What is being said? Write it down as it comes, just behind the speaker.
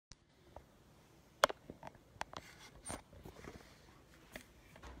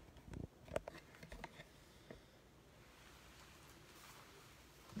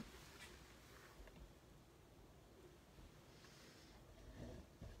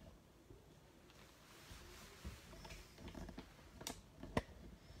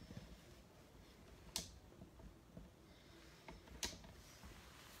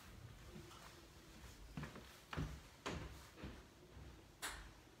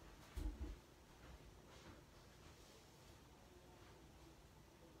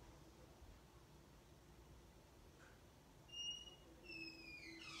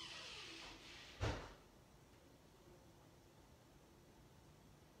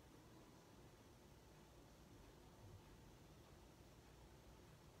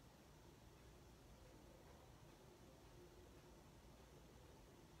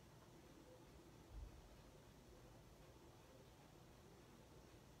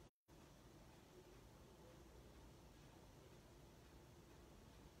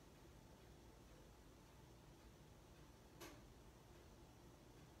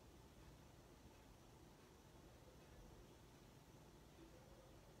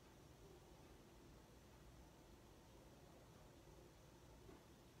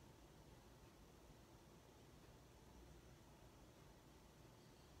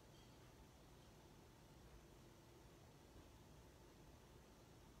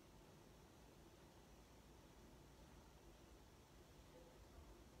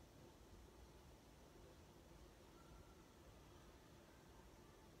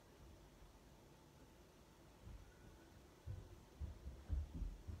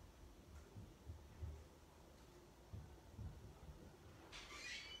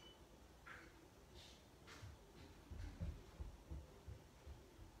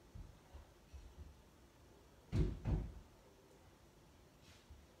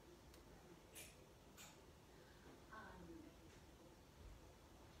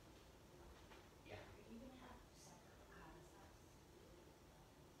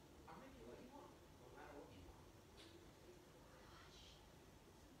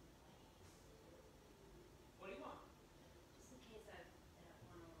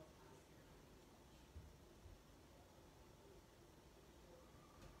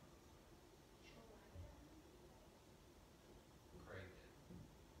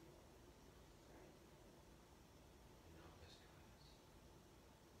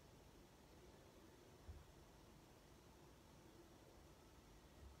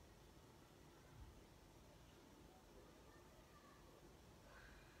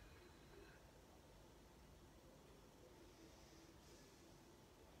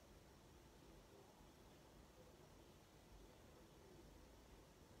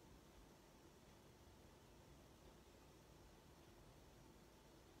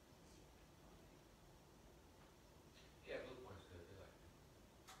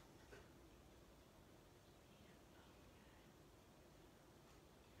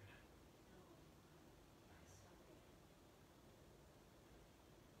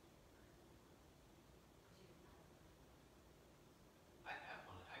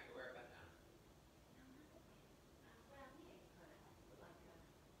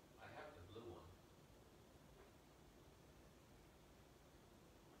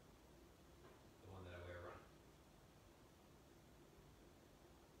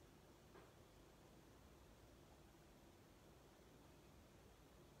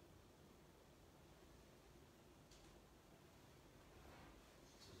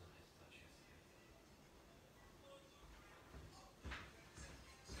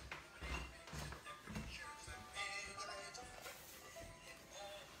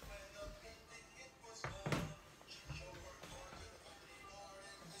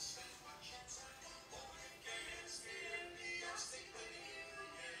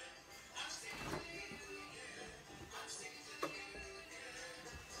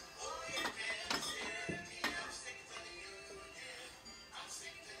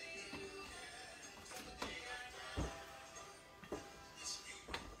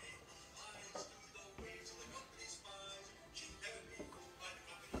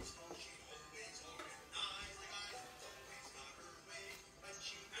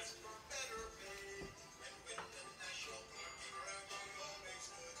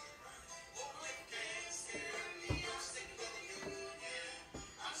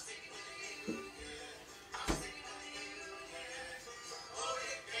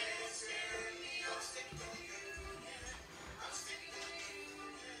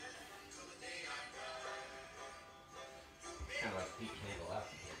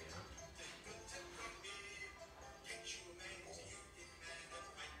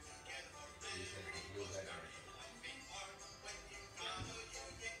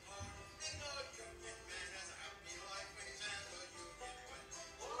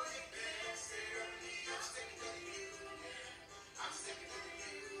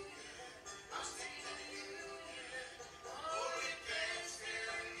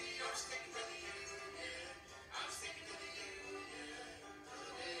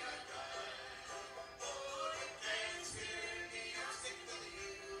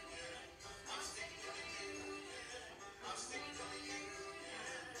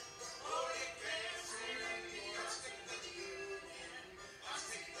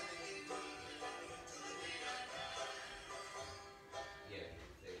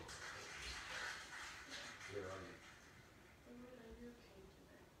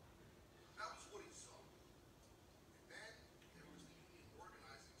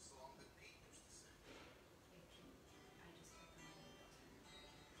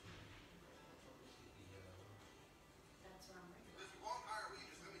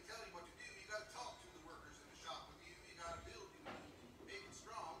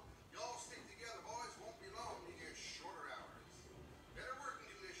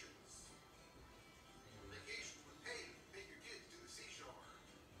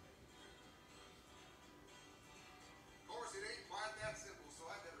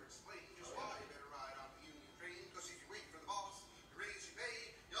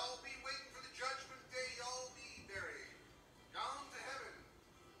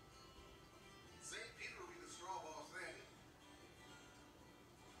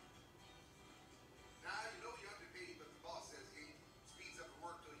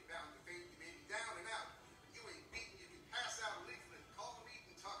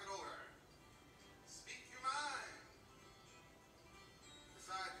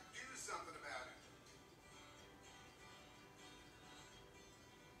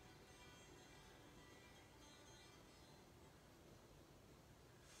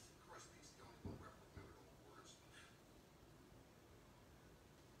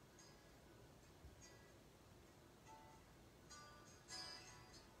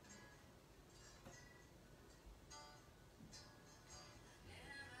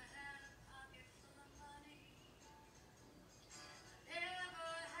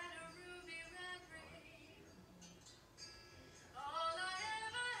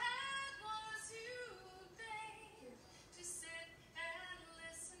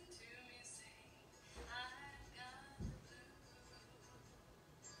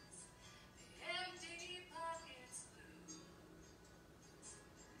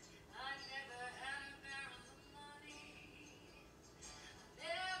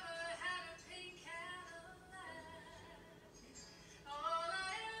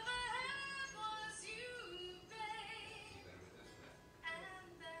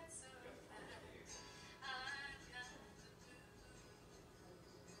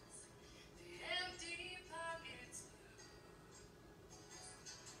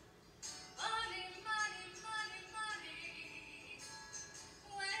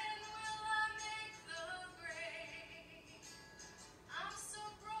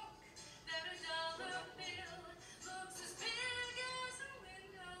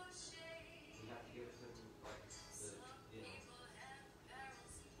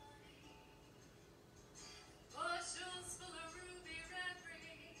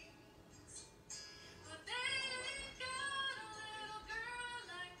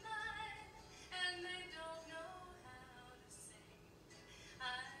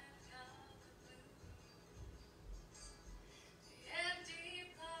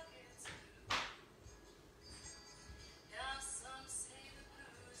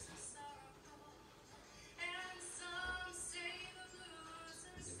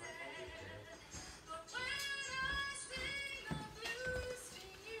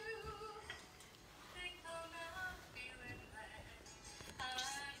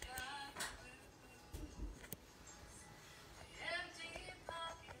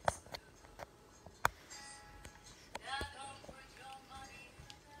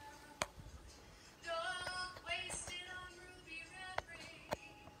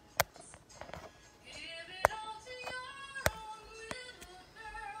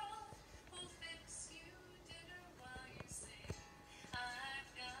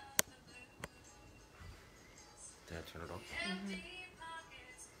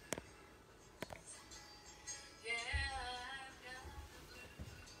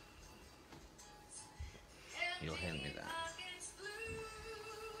you'll hand me that.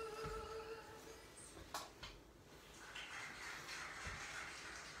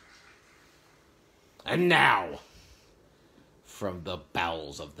 And now, from the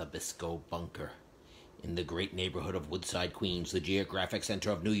bowels of the BISCo bunker, in the great neighborhood of Woodside, Queens, the geographic center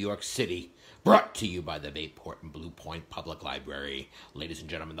of New York City, brought to you by the Bayport-Blue Public Library, ladies and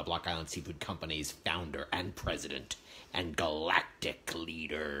gentlemen, the Block Island Seafood Company's founder and president and galactic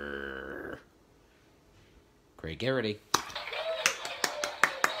leader, Craig Garrity.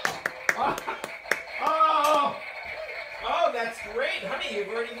 Oh, that's great, honey. You've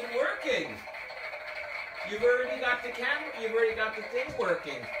already been working. You've already got the camera. You've already got the thing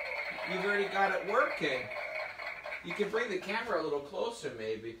working. You've already got it working. You can bring the camera a little closer,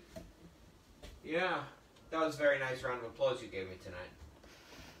 maybe. Yeah, that was a very nice round of applause you gave me tonight.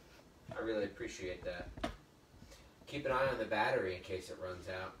 I really appreciate that. Keep an eye on the battery in case it runs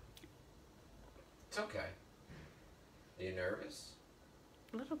out. It's okay. Are you nervous?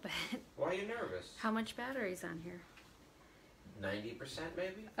 A little bit. Why are you nervous? How much battery's on here? 90%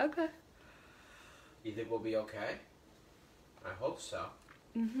 maybe? Okay. You think we'll be okay? I hope so.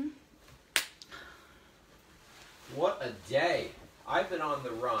 Mm-hmm. What a day. I've been on the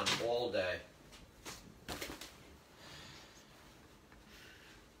run all day.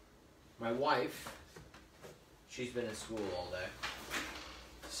 My wife, she's been in school all day.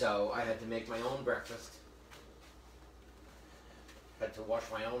 So I had to make my own breakfast. Had to wash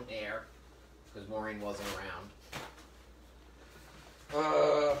my own hair because Maureen wasn't around.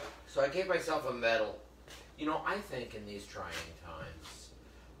 So I gave myself a medal. You know, I think in these trying times,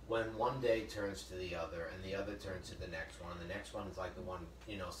 when one day turns to the other, and the other turns to the next one, and the next one is like the one,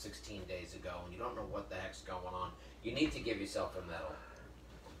 16 days ago, and you don't know what the heck's going on, you need to give yourself a medal.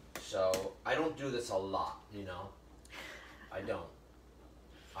 So, I don't do this a lot, I don't.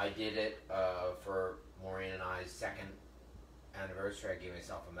 I did it for Maureen and I's second anniversary. I gave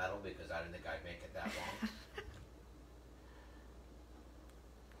myself a medal because I didn't think I'd make it that long.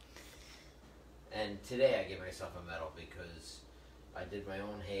 And today I gave myself a medal because I did my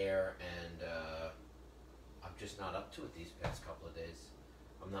own hair and I'm just not up to it these past couple of days.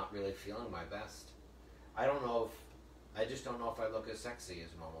 I'm not really feeling my best. I just don't know if I look as sexy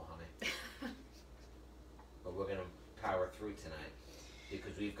as normal, honey. But we're going to power through tonight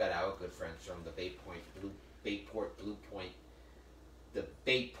because we've got our good friends from the Bayport-Blue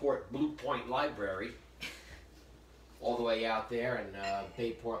Library. All the way out there in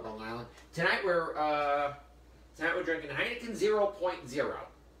Bayport, Long Island. Tonight we're drinking Heineken 0.0.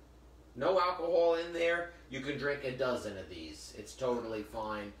 No alcohol in there. You can drink a dozen of these. It's totally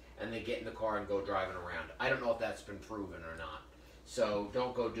fine. And then get in the car and go driving around. I don't know if that's been proven or not. So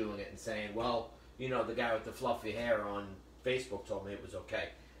don't go doing it and saying, well, the guy with the fluffy hair on Facebook told me it was okay.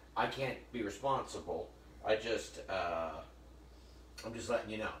 I can't be responsible. I'm just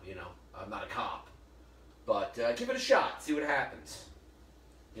letting you know. I'm not a cop. But give it a shot. See what happens.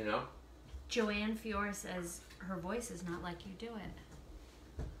 Joanne Fiore says her voice is not like you do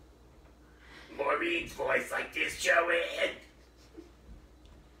it. Maureen's voice like this, Joanne.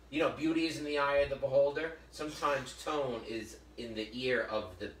 Beauty is in the eye of the beholder. Sometimes tone is in the ear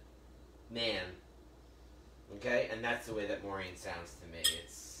of the man. Okay? And that's the way that Maureen sounds to me.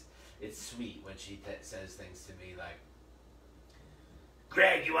 It's sweet when she says things to me like,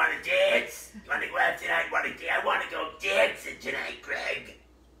 Greg, you want to dance? You want to go out tonight? I want to go dancing tonight, Greg.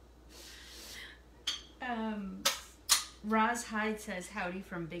 Roz Hyde says, howdy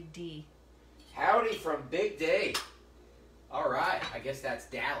from Big D. Howdy from Big D. All right. I guess that's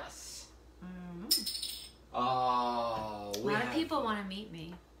Dallas. Mm-hmm. Oh. A lot of people want to meet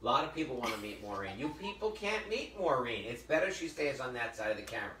me. A lot of people want to meet Maureen. You people can't meet Maureen. It's better she stays on that side of the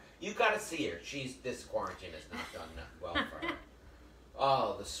camera. You got to see her. This quarantine has not done well for her.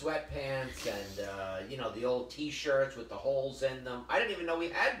 Oh, the sweatpants and, the old T-shirts with the holes in them. I didn't even know we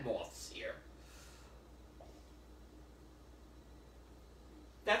had moths here.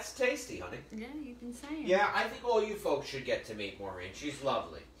 That's tasty, honey. Yeah, you've been saying. Yeah, I think all you folks should get to meet Maureen. She's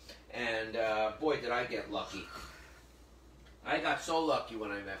lovely. And, boy, did I get lucky. I got so lucky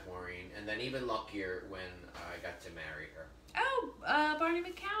when I met Maureen, and then even luckier when I got to marry her. Oh, Barney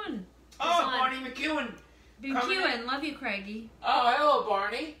McCowan. Oh, Barney McEwen. McEwen, love you, Craigie. Oh, hello,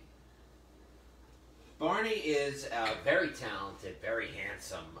 Barney. Barney is a very talented, very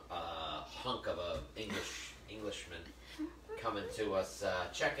handsome hunk of a Englishman coming to us,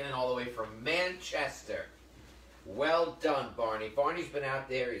 checking in all the way from Manchester. Well done, Barney. Barney's been out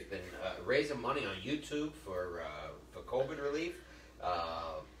there. He's been raising money on YouTube for COVID relief.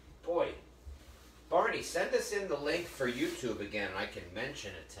 Boy, Barney, send us in the link for YouTube again. I can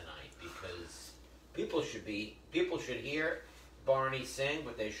mention it tonight because People should hear Barney sing,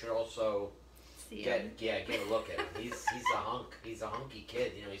 but they should also See get him. a look at him. He's a hunk. He's a hunky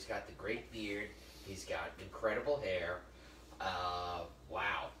kid. You know, he's got the great beard. He's got incredible hair.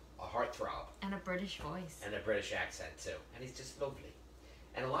 Wow, a heartthrob. And a British voice. And a British accent too. And he's just lovely.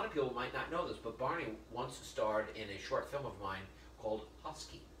 And a lot of people might not know this, but Barney once starred in a short film of mine called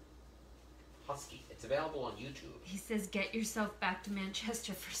Husky. Husky. It's available on YouTube. He says, get yourself back to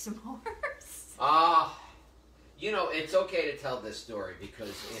Manchester for some horse. You know, it's okay to tell this story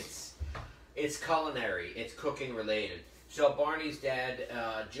because it's culinary, it's cooking related. So Barney's dad,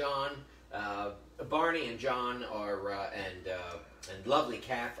 John, Barney and John are and lovely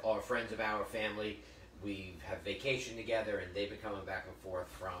Kath are friends of our family. We have vacationed together, and they've been coming back and forth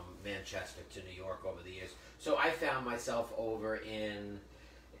from Manchester to New York over the years. So I found myself over in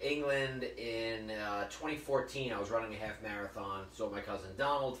England in 2014. I was running a half marathon, saw my cousin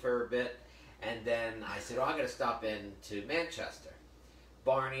Donald for a bit, and then I said, oh, I'm going to stop in to Manchester.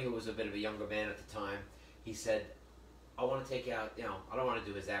 Barney, who was a bit of a younger man at the time, he said, I want to take you out, you know, I don't want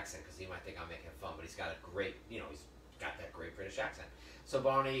to do his accent because he might think I'm making fun, but he's got a great, you know, he's got that great British accent. So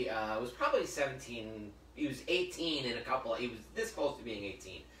Barney was probably 17, he was 18 in he was this close to being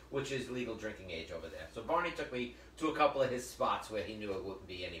 18, which is legal drinking age over there. So Barney took me to a couple of his spots where he knew it wouldn't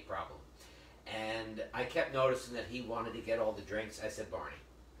be any problem. And I kept noticing that he wanted to get all the drinks. I said, Barney,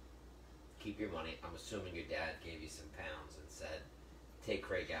 keep your money. I'm assuming your dad gave you some pounds and said, take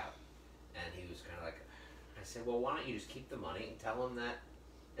Craig out. And he was kind of like, I said, well, why don't you just keep the money and tell him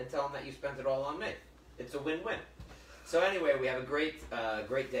that you spent it all on me. It's a win-win. So anyway, we have a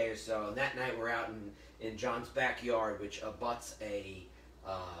great day or so. And that night we're out in John's backyard, which abuts a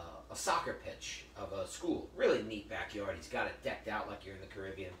soccer pitch of a school. Really neat backyard. He's got it decked out like you're in the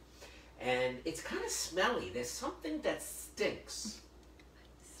Caribbean. And it's kind of smelly. There's something that stinks.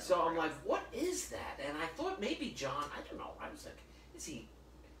 So I'm like, what is that? And I thought maybe John, I don't know. I was like,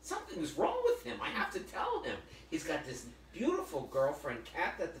 something's wrong with him. I have to tell him. He's got this beautiful girlfriend,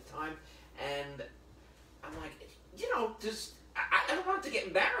 Kath, at the time. And I'm like, you know, I don't want him to get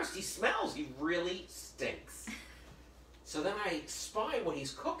embarrassed. He smells. He really stinks. So then I spy what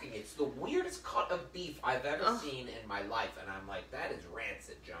he's cooking. It's the weirdest cut of beef I've ever seen in my life. And I'm like, that is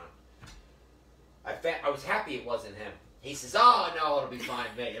rancid, John. I was happy it wasn't him. He says, oh, no, it'll be fine,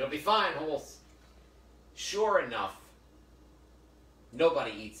 mate. It'll be fine, horse. Sure enough,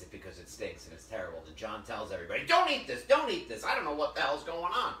 nobody eats it because it stinks and it's terrible. And John tells everybody, don't eat this, don't eat this. I don't know what the hell's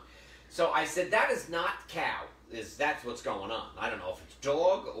going on. So I said, that is not cow. That's what's going on. I don't know if it's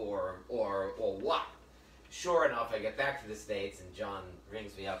dog or what. Sure enough, I get back to the States and John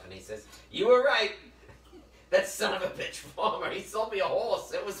rings me up and he says, you were right. That son of a bitch farmer, he sold me a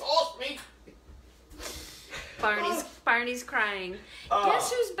horse. It was horse meat. Barney's crying.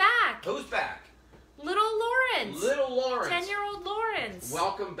 Guess who's back? Who's back? Little Lawrence. Little Lawrence. 10-year-old Lawrence.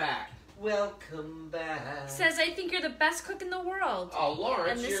 Welcome back. Welcome back. Says, I think you're the best cook in the world. Oh,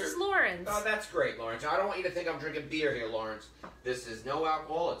 Lawrence. And this is Lawrence. Oh, that's great, Lawrence. I don't want you to think I'm drinking beer here, Lawrence. This is no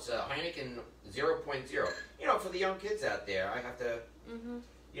alcohol. It's Heineken 0.0. You know, for the young kids out there, I have to,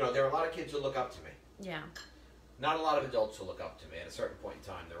 you know, there are a lot of kids who look up to me. Yeah. Not a lot of adults who look up to me. At a certain point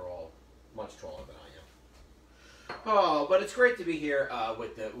in time, they're all much taller than I am. Oh, but it's great to be here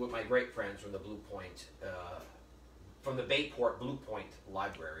with my great friends from the Blue Point, from the Bayport-Blue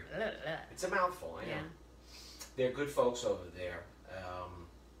Library. It's a mouthful, I know. Yeah. They're good folks over there.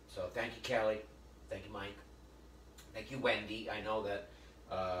 So thank you, Kelly. Thank you, Mike. Thank you, Wendy. I know that,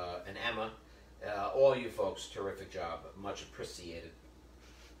 and Emma. All you folks, terrific job. Much appreciated.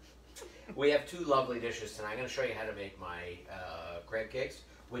 We have two lovely dishes tonight. I'm going to show you how to make my crab cakes,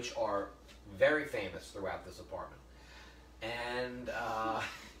 which are very famous throughout this apartment. And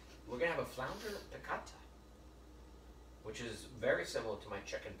we're going to have a Flounder Picatta, which is very similar to my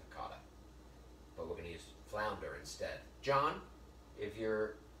chicken piccata, but we're going to use flounder instead. John, if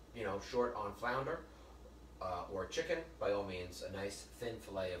you're, you know, short on flounder or chicken, by all means, a nice thin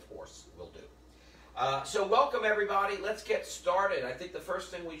fillet of horse will do. So welcome, everybody. Let's get started. I think the first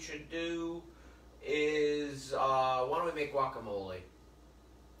thing we should do is, why don't we make guacamole?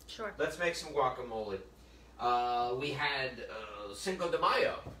 Sure. Let's make some guacamole. We had Cinco de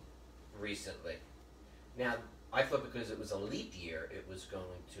Mayo recently. Now, I thought because it was a leap year, it was going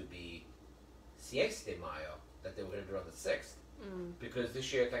to be Siesta de Mayo, that they were going to do it on the 6th. Because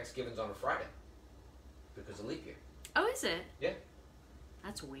this year Thanksgiving's on a Friday. Because of leap year. Oh, is it? Yeah.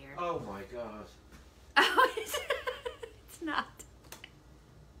 That's weird. Oh my God. Oh, is it? It's not.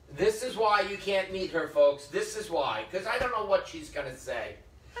 This is why you can't meet her, folks. This is why. Because I don't know what she's going to say.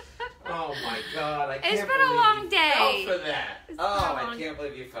 Oh my God! I can't It's been a believe long you day. fell for that. It's Oh, been a I long- can't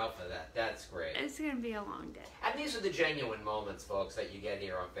believe you fell for that. That's great. It's gonna be a long day. And these are the genuine moments, folks, that you get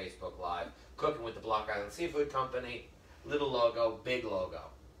here on Facebook Live. Cooking with the Block Island Seafood Company. Little logo, big logo.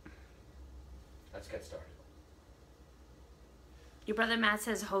 Let's get started. Your brother Matt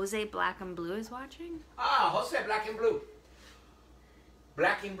says Jose Black and Blue is watching. Ah, Jose Black and Blue.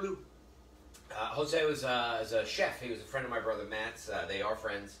 Black and Blue. Jose was a chef. He was a friend of my brother Matt's. They are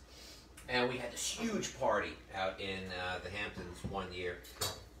friends. And we had this huge party out in the Hamptons one year.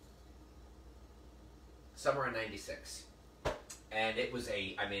 Summer of '96. And it was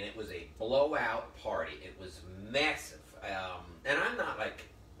a blowout party. It was massive. And I'm not like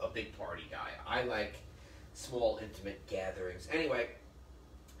a big party guy. I like small, intimate gatherings. Anyway,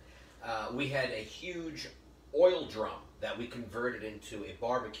 we had a huge oil drum that we converted into a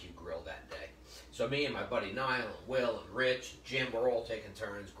barbecue grill that day. So me and my buddy Niall and Will and Rich, Jim, we're all taking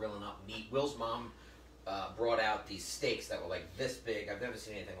turns grilling up meat. Will's mom brought out these steaks that were like this big. I've never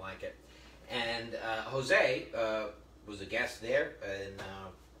seen anything like it. And Jose was a guest there. And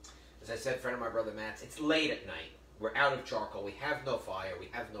as I said, friend of my brother Matt's. It's late at night. We're out of charcoal. We have no fire. We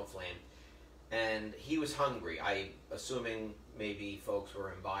have no flame. And he was hungry. Assuming maybe folks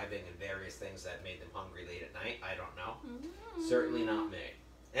were imbibing and various things that made them hungry late at night. I don't know. Certainly not me.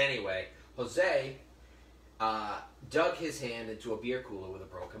 Anyway, Jose dug his hand into a beer cooler with a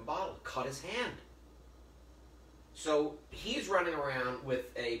broken bottle, cut his hand. So he's running around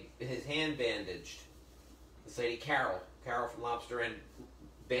with his hand bandaged. This lady Carol from Lobster Inn,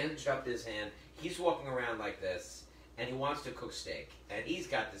 bandaged up his hand. He's walking around like this, and he wants to cook steak. And he's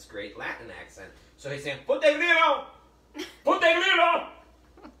got this great Latin accent. So he's saying, "Ponte grillo! Ponte grillo!"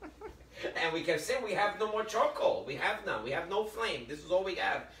 And we kept saying, "We have no more charcoal. We have none. We have no flame. This is all we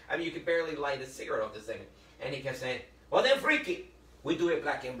have." I mean, you could barely light a cigarette off this thing. And he kept saying, "Well then, freaky, we do it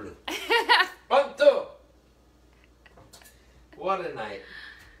black and blue." Punto! What a night.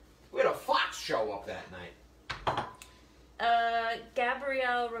 We had a Fox show up that night.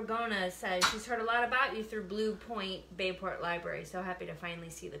 Gabrielle Ragona says she's heard a lot about you through Blue Point Bayport Library. So happy to finally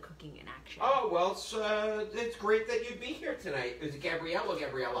see the cooking in action. Oh, well, it's great that you'd be here tonight. Is it Gabrielle or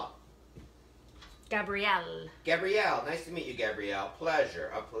Gabriella? Gabrielle. Gabrielle. Nice to meet you, Gabrielle.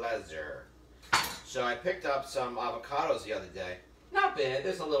 Pleasure. A pleasure. So I picked up some avocados the other day. Not bad.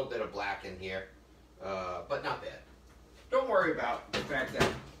 There's a little bit of black in here, but not bad. Don't worry about the fact that,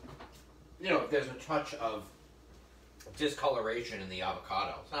 if there's a touch of discoloration in the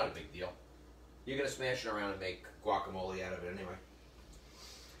avocado. It's not a big deal. You're going to smash it around and make guacamole out of it anyway.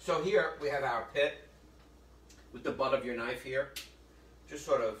 So here we have our pit with the butt of your knife here. Just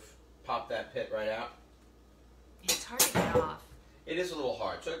sort of pop that pit right out. It's hard to get off. It is a little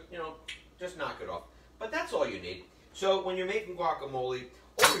hard, so, just knock it off. But that's all you need. So when you're making guacamole,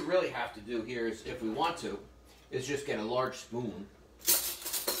 all we really have to do here is, if we want to, is just get a large spoon.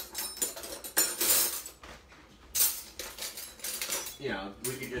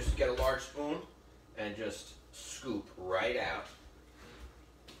 We could just get a large spoon and just scoop right out.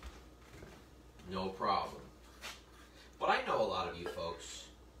 No problem. But I know a lot of you folks,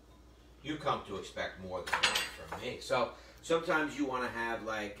 you come to expect more than that from me. So sometimes you want to have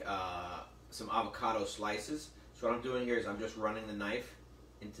like some avocado slices. So what I'm doing here is I'm just running the knife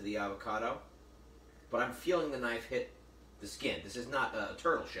into the avocado, but I'm feeling the knife hit the skin. This is not a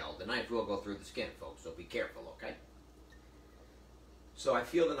turtle shell. The knife will go through the skin, folks, so be careful, okay? So I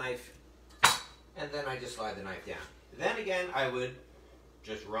feel the knife, and then I just slide the knife down. Then again, I would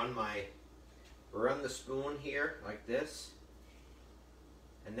just run the spoon here like this,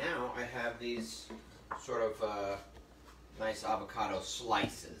 and now I have these sort of nice avocado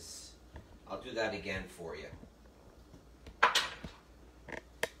slices. I'll do that again for you.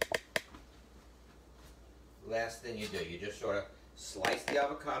 Last thing you do, you just sort of slice the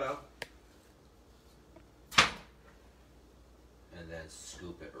avocado and then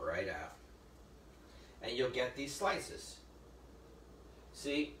scoop it right out. And you'll get these slices.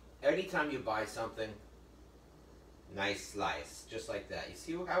 See, anytime you buy something, nice slice, just like that. You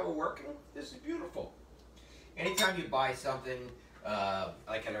see how we're working? This is beautiful. Anytime you buy something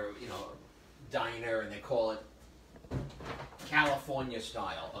like at a diner and they call it California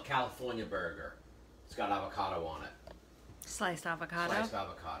style, a California burger, it's got avocado on it. Sliced avocado. Sliced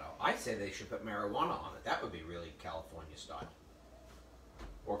avocado. I'd say they should put marijuana on it. That would be really California style.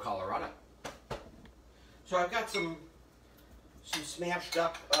 Or Colorado. So I've got some smashed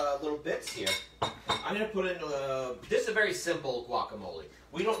up little bits here. I'm going to put in, this is a very simple guacamole.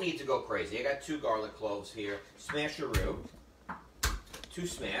 We don't need to go crazy. I got 2 garlic cloves here. Smasheroo. 2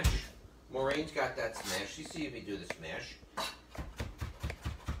 smash. Maureen's got that smash. She sees me do the smash.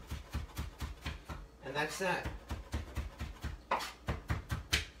 And that's that.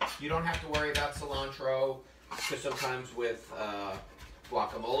 You don't have to worry about cilantro, because sometimes with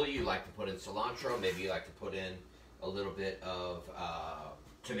guacamole you like to put in cilantro. Maybe you like to put in a little bit of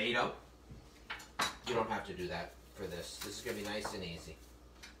tomato. You don't have to do that for this. This is going to be nice and easy.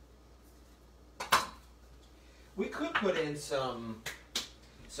 We could put in some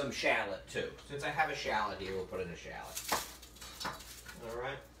shallot too. Since I have a shallot here, we'll put in a shallot. All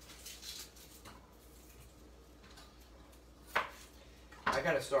right. I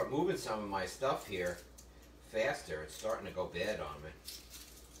got to start moving some of my stuff here faster. It's starting to go bad on me.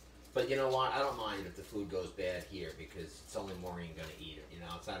 But you know what? I don't mind if the food goes bad here because it's only Maureen going to eat it. You know,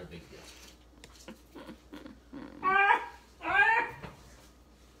 it's not a big deal.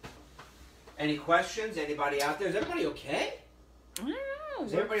 Any questions? Anybody out there? Is everybody okay? I don't know.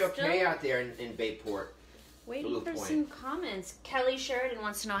 Is everybody okay out there in Bayport? Waiting for some comments. Kelly Sheridan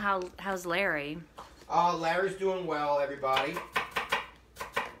wants to know how's Larry. Larry's doing well, everybody.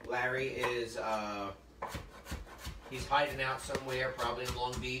 Larry is, he's hiding out somewhere, probably in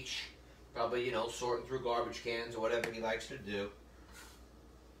Long Beach. Probably, you know, sorting through garbage cans or whatever he likes to do.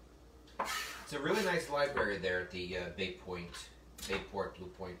 It's a really nice library there at the Bayport-Blue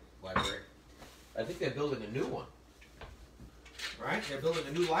Point Library. I think they're building a new one. Right? They're building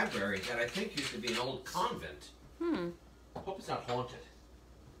a new library that I think used to be an old convent. I hope it's not haunted.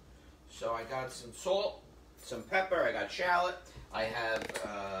 So I got some salt, some pepper, I got shallot. I have,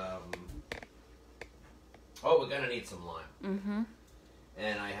 we're going to need some lime.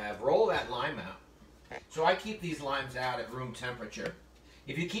 And I have, roll that lime out. So I keep these limes out at room temperature.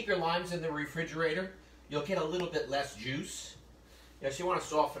 If you keep your limes in the refrigerator, you'll get a little bit less juice. Yes, you want to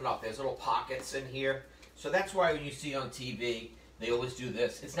soften it up. There's little pockets in here. So that's why when you see on TV, they always do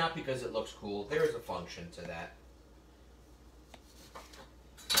this. It's not because it looks cool. There is a function to that.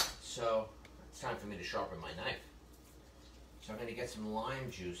 So it's time for me to sharpen my knife. So I'm going to get some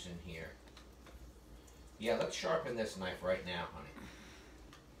lime juice in here. Yeah, let's sharpen this knife right now, honey.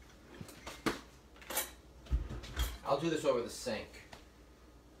 I'll do this over the sink.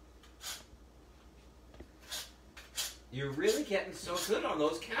 You're really getting so good on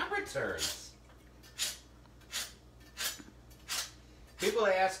those camera turns. People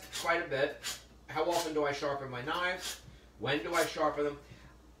ask quite a bit, how often do I sharpen my knives? When do I sharpen them?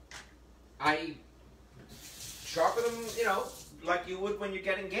 I sharpen them, you know, like you would when you're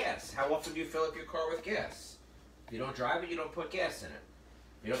getting gas. How often do you fill up your car with gas? If you don't drive it, you don't put gas in it.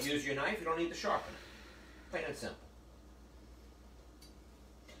 If you don't use your knife, you don't need to sharpen it. Plain and simple.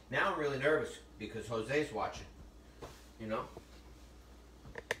 Now I'm really nervous because Jose's watching. You know?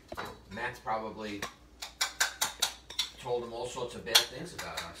 Matt's probably told him all sorts of bad things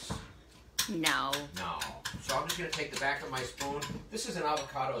about us. No. No. So I'm just going to take the back of my spoon. This is an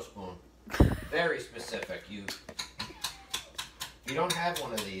avocado spoon. Very specific. You don't have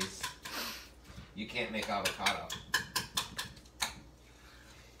one of these, you can't make avocado.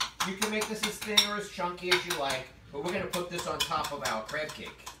 You can make this as thin or as chunky as you like, but we're going to put this on top of our crab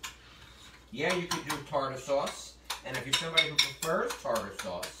cake. Yeah, you could do tartar sauce, and if you're somebody who prefers tartar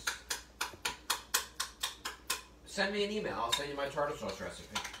sauce, send me an email. I'll send you my tartar sauce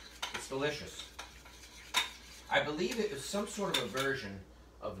recipe. It's delicious. I believe it was some sort of a version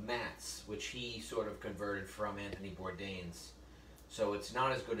of Matt's, which he sort of converted from Anthony Bourdain's. So it's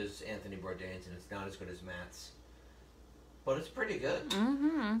not as good as Anthony Bourdain's, and it's not as good as Matt's. But it's pretty good.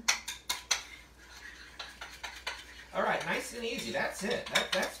 All right, nice and easy. That's it.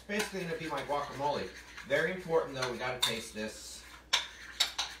 That's basically going to be my guacamole. Very important, though. We got to taste this.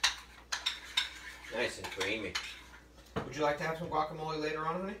 Nice and creamy. Would you like to have some guacamole later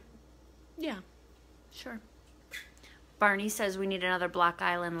on, honey? Yeah, sure. Barney says we need another Block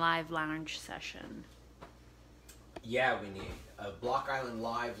Island Live Lounge session. Yeah, we need a Block Island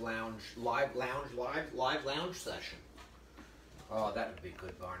live lounge session. Oh, that would be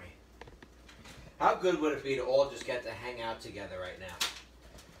good, Barney. How good would it be to all just get to hang out together right now?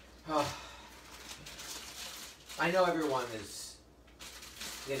 Oh. I know everyone is,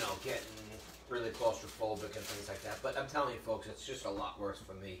 you know, getting really claustrophobic and things like that, but I'm telling you, folks, it's just a lot worse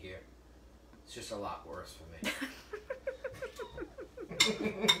for me here. It's just a lot worse for me.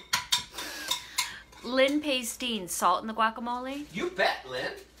 Lynn Pastine, salt in the guacamole? You bet,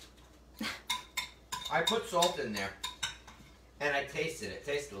 Lynn. I put salt in there, and I tasted it. It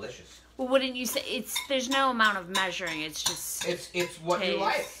tastes delicious. Well, wouldn't you say there's no amount of measuring, it's just It's what taste. you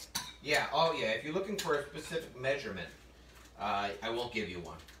like. Yeah, oh yeah, if you're looking for a specific measurement, I won't give you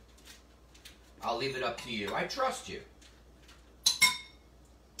one. I'll leave it up to you. I trust you.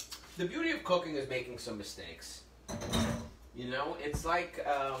 The beauty of cooking is making some mistakes. You know, it's like,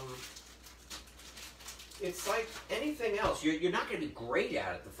 it's like anything else. You're not going to be great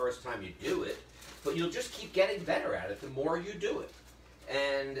at it the first time you do it, but you'll just keep getting better at it the more you do it.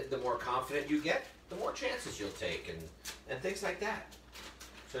 And the more confident you get, the more chances you'll take and things like that.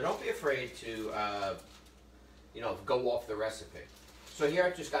 So don't be afraid to, go off the recipe. So here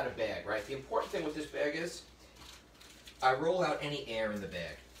I've just got a bag, right? The important thing with this bag is I roll out any air in the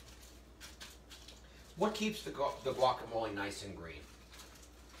bag. What keeps the guacamole nice and green?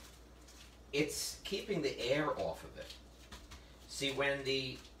 It's keeping the air off of it. See, when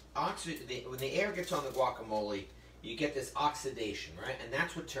the air gets on the guacamole, you get this oxidation, right? And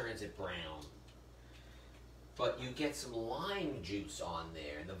that's what turns it brown. But you get some lime juice on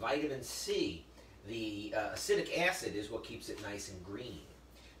there, and the vitamin C, the acidic acid is what keeps it nice and green.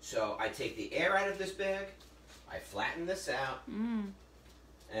 So I take the air out of this bag, I flatten this out, and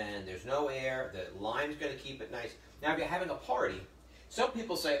there's no air. The lime's going to keep it nice. Now, if you're having a party, some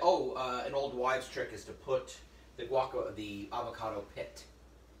people say, an old wives' trick is to put the avocado pit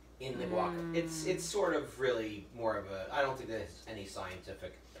in the guac. It's sort of really more of a, I don't think there's any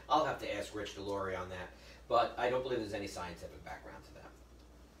scientific, I'll have to ask Rich DeLore on that, but I don't believe there's any scientific background to that.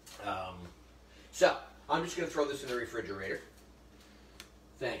 So, I'm just going to throw this in the refrigerator.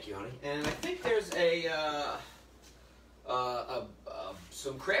 Thank you, honey. And I think there's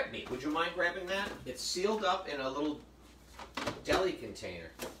some crab meat. Would you mind grabbing that? It's sealed up in a little deli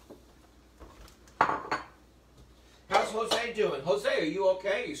container. How's Jose doing? Jose, are you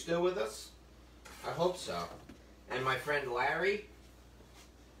okay? Are you still with us? I hope so. And my friend Larry.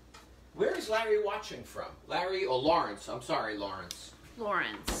 Where is Larry watching from? Larry or Lawrence? I'm sorry, Lawrence.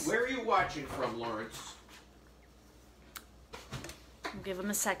 Lawrence. Where are you watching from, Lawrence? I'll give him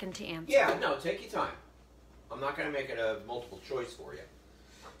a second to answer. Yeah, no, take your time. I'm not going to make it a multiple choice for you.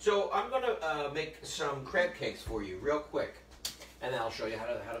 So I'm going to make some crab cakes for you real quick, and then I'll show you how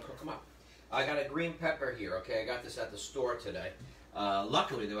to cook them up. I got a green pepper here, okay? I got this at the store today.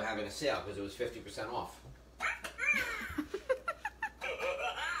 Luckily, they were having a sale because it was 50% off.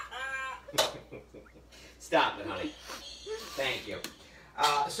 Stop it, honey. Thank you.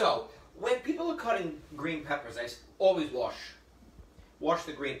 So, when people are cutting green peppers, I always wash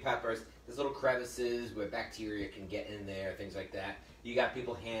the green peppers. There's little crevices where bacteria can get in there, things like that. You got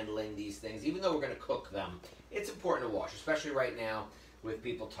people handling these things. Even though we're going to cook them, it's important to wash, especially right now with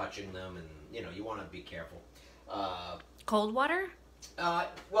people touching them, and you want to be careful. Cold water?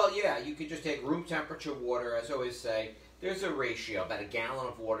 Well, yeah, you could just take room temperature water. As I always say, there's a ratio, about a gallon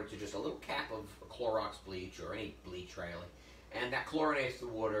of water to just a little cap of Clorox bleach or any bleach, really. And that chlorinates the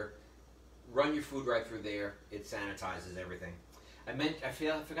water. Run your food right through there. It sanitizes everything. I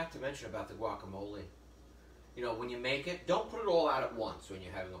forgot to mention about the guacamole. When you make it, don't put it all out at once when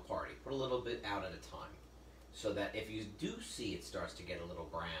you're having a party. Put a little bit out at a time, so that if you do see it starts to get a little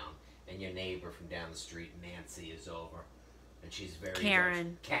brown, and your neighbor from down the street, Nancy, is over, and she's very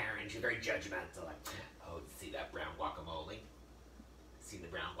Karen, she's very judgmental. Like, oh, see that brown guacamole? See the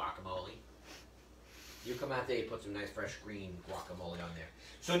brown guacamole? You come out there, you put some nice fresh green guacamole on there.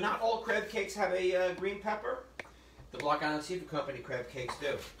 So not all crab cakes have a green pepper. The Block Island Seafood Company crab cakes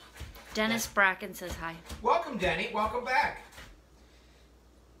do. Dennis Bracken says hi. Welcome, Denny. Welcome back.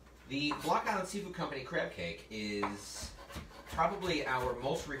 The Block Island Seafood Company crab cake is probably our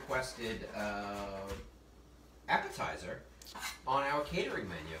most requested appetizer on our catering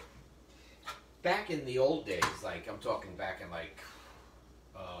menu. Back in the old days, like I'm talking back in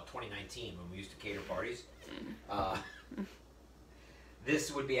 2019 when we used to cater parties,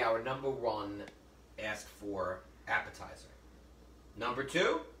 this would be our number one asked for appetizer. Number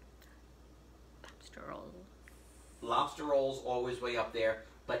two, lobster rolls. Lobster rolls always way up there,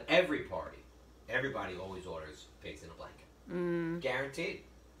 but everybody always orders pigs in a blanket. Guaranteed.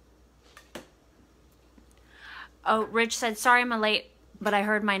 Oh, Rich said, sorry I'm late, but I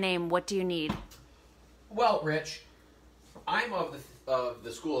heard my name. What do you need? Well, Rich, I'm of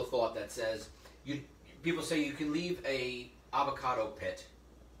the school of thought that says people say you can leave a avocado pit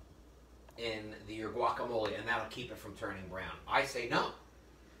in your guacamole and that'll keep it from turning brown. I say no.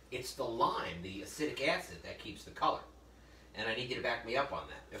 It's the lime, the acidic acid, that keeps the color. And I need you to back me up on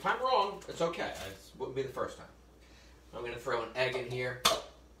that. If I'm wrong, it's okay. It wouldn't be the first time. I'm going to throw an egg in here.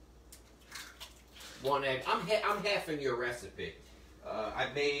 One egg. I'm halving your recipe. I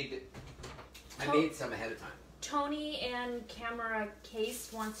made some ahead of time. Tony and Camera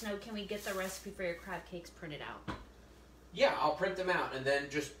Case wants to know, can we get the recipe for your crab cakes printed out? Yeah, I'll print them out and then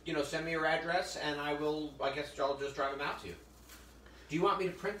just, send me your address and I'll just drive them out to you. Do you want me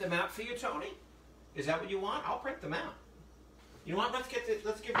to print them out for you, Tony? Is that what you want? I'll print them out. You know what? Let's give this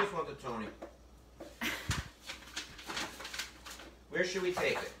one to Tony. Where should we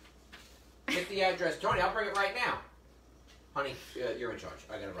take it? Get the address. Tony, I'll bring it right now. Honey, you're in charge.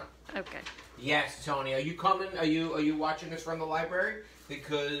 I gotta run. Okay. Yes, Tony. Are you coming? Are you watching this from the library?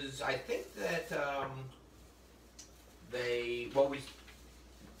 Because I think that they were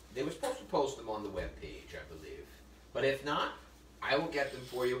supposed to post them on the webpage, I believe. But if not, I will get them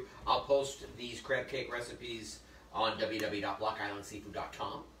for you. I'll post these crab cake recipes on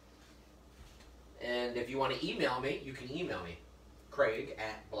www.blockislandseafood.com. And if you want to email me, you can email me,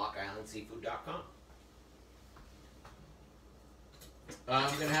 Craig@blockislandseafood.com.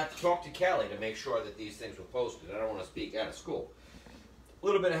 I'm going to have to talk to Kelly to make sure that these things were posted. I don't want to speak out of school. A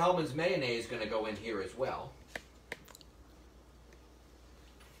little bit of Hellman's mayonnaise is going to go in here as well.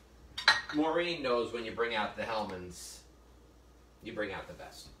 Maureen knows when you bring out the Hellman's, you bring out the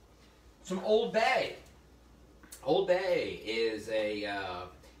best. Some Old Bay. Old Bay is a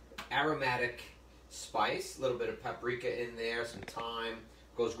aromatic spice. A little bit of paprika in there, some thyme.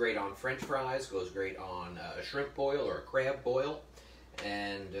 Goes great on French fries. Goes great on a shrimp boil or a crab boil.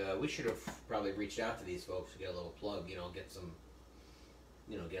 And we should have probably reached out to these folks to get a little plug, get some,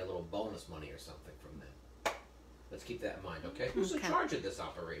 get a little bonus money or something from them. Let's keep that in mind, okay? Who's in charge of this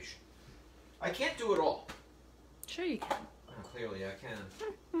operation? I can't do it all. Sure you can. Oh, clearly I can.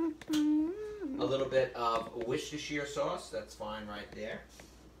 A little bit of Worcestershire sauce, that's fine right there.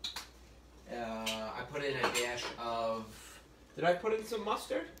 I put in a dash of, did I put in some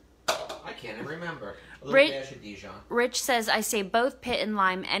mustard? I can't even remember. A little dash of Dijon. Rich says, I say both pit and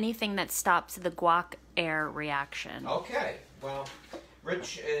lime, anything that stops the guac air reaction. Okay, well,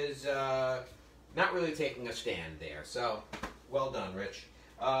 Rich is not really taking a stand there, so well done, Rich.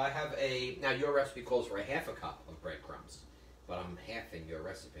 I have now your recipe calls for a half a cup of breadcrumbs, but I'm halving your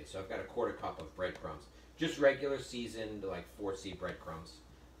recipe, so I've got a quarter cup of breadcrumbs. Just regular seasoned, like 4C breadcrumbs.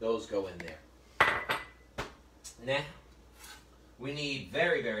 Those go in there. Now, we need,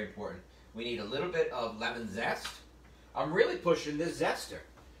 very, very important, we need a little bit of lemon zest. I'm really pushing this zester.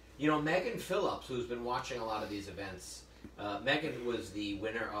 Megan Phillips, who's been watching a lot of these events, Megan was the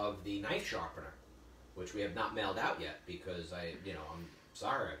winner of the knife sharpener, which we have not mailed out yet because I'm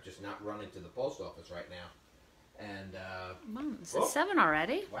sorry, I'm just not running to the post office right now. And, Mom, is it 7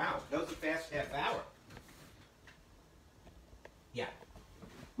 already? Wow, that was a fast half hour. Yeah.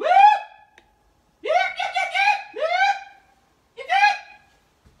 Woo!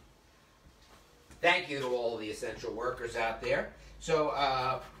 Thank you to all the essential workers out there. So,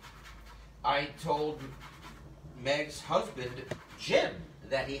 I told Meg's husband, Jim,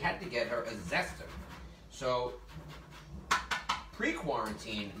 that he had to get her a zester. So,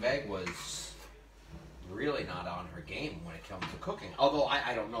 pre-quarantine, Meg was really not on her game when it comes to cooking. Although,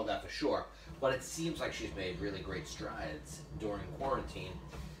 I don't know that for sure. But it seems like she's made really great strides during quarantine.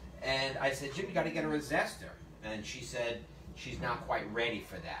 And I said, Jim, you got to get her a zester. And she said she's not quite ready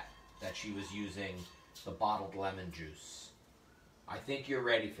for that she was using the bottled lemon juice. I think you're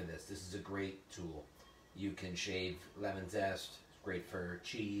ready for this. This is a great tool. You can shave lemon zest. It's great for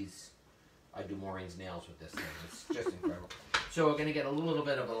cheese. I do Maureen's nails with this thing. It's just incredible. So we're going to get a little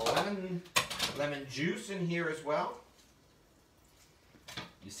bit of a lemon juice in here as well.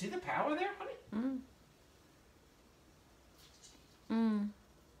 You see the power there, honey?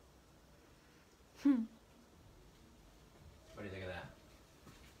 What do you think of that?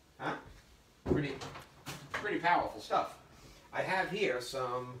 Huh? Pretty powerful stuff. I have here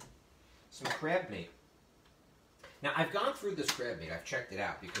some crab meat. Now, I've gone through this crab meat. I've checked it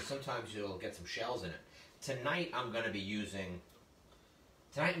out because sometimes you'll get some shells in it. Tonight, I'm using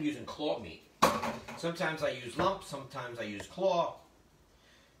claw meat. Sometimes I use lump, sometimes I use claw.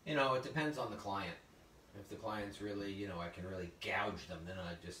 It depends on the client. If the client's really, I can really gouge them, then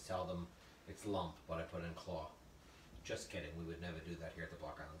I just tell them it's lump, but I put in claw. Just kidding. We would never do that here at the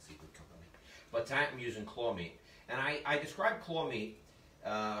Block Island Seafood Company. But tonight I'm using claw meat. And I describe claw meat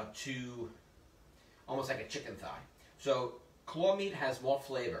to almost like a chicken thigh. So claw meat has more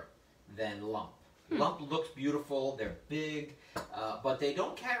flavor than lump. Lump looks beautiful. They're big. But they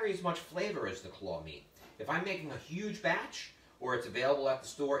don't carry as much flavor as the claw meat. If I'm making a huge batch, or it's available at the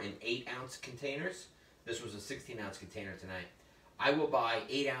store in 8-ounce containers, this was a 16-ounce container tonight, I will buy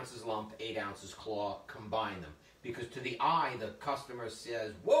 8 ounces lump, 8 ounces claw, combine them. Because to the eye, the customer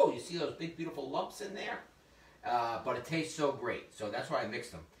says, whoa, you see those big, beautiful lumps in there? But it tastes so great. So that's why I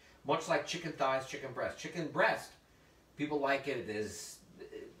mix them. Much like chicken thighs, chicken breast. Chicken breast, people like it. It's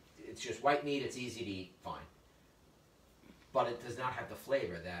just white meat. It's easy to eat. Fine. But it does not have the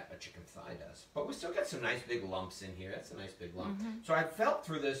flavor that a chicken thigh does. But we still got some nice big lumps in here. That's a nice big lump. So I felt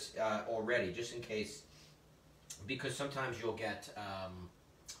through this already, just in case, because sometimes you'll get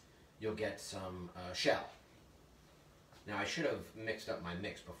some shell. Now, I should have mixed up my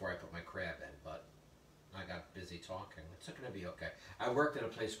mix before I put my crab in, but I got busy talking. It's going to be okay. I worked at a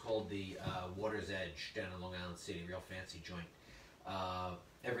place called the Water's Edge down in Long Island City, real fancy joint.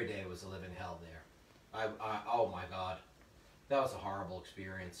 Every day was a living hell there. Oh my God, that was a horrible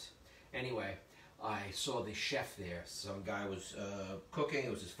experience. Anyway, I saw the chef there. Some guy was cooking.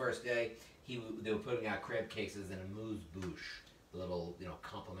 It was his first day. They were putting out crab cakes in a mousse-bouche, a little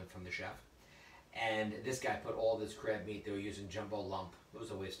compliment from the chef. And this guy put all this crab meat. They were using jumbo lump. It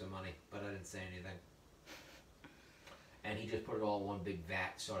was a waste of money, but I didn't say anything. And he just put it all in one big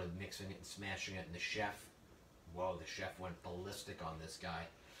vat, started mixing it and smashing it. And the chef went ballistic on this guy.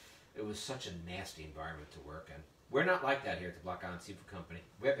 It was such a nasty environment to work in. We're not like that here at the Block Island Seafood Company.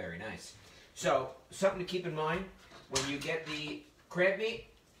 We're very nice. So, something to keep in mind, when you get the crab meat,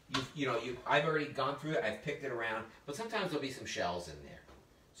 I've already gone through it, I've picked it around, but sometimes there'll be some shells in there.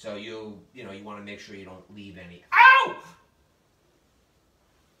 So you want to make sure you don't leave any. Ow!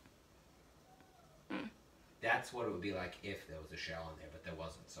 That's what it would be like if there was a shell in there, but there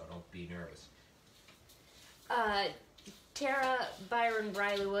wasn't, so don't be nervous. Tara Byron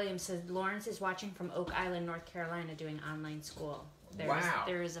Briley Williams says Lawrence is watching from Oak Island, North Carolina, doing online school. Wow.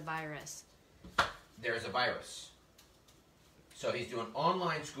 There is a virus. There's a virus. So he's doing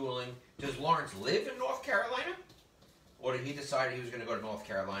online schooling. Does Lawrence live in North Carolina? Or did he decide he was going to go to North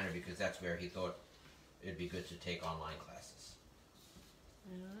Carolina because that's where he thought it'd be good to take online classes?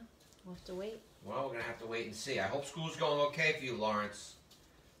 We'll have to wait. Well, we're going to have to wait and see. I hope school's going okay for you, Lawrence.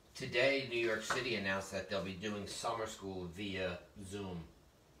 Today, New York City announced that they'll be doing summer school via Zoom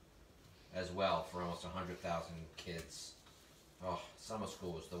as well for almost 100,000 kids. Oh, summer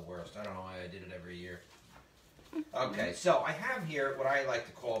school was the worst. I don't know why I did it every year. Okay, so I have here what I like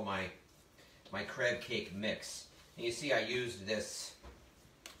to call my crab cake mix. And you see I used the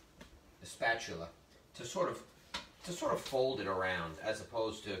spatula to sort of fold it around as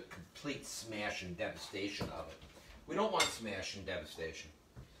opposed to complete smash and devastation of it. We don't want smash and devastation.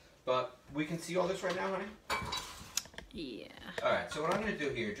 But we can see all this right now, honey? Yeah. Alright, so what I'm going to do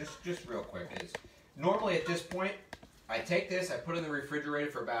here, just real quick, is normally at this point, I take this, I put it in the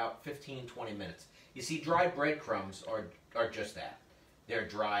refrigerator for about 15-20 minutes. You see, dried breadcrumbs are just that. They're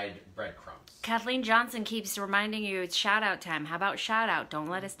dried breadcrumbs. Kathleen Johnson keeps reminding you it's shout-out time. How about shout-out? Don't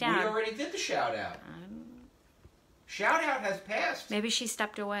let us down. We already did the shout-out. Shout-out has passed. Maybe she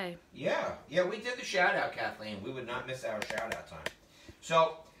stepped away. Yeah, we did the shout-out, Kathleen. We would not miss our shout-out time.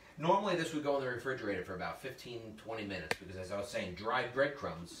 So, normally this would go in the refrigerator for about 15-20 minutes because, as I was saying, dried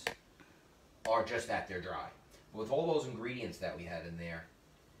breadcrumbs are just that, they're dry. With all those ingredients that we had in there,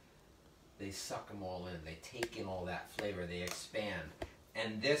 they suck them all in. They take in all that flavor. They expand.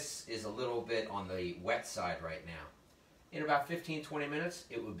 And this is a little bit on the wet side right now. In about 15-20 minutes,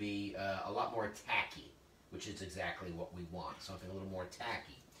 it would be a lot more tacky, which is exactly what we want, something a little more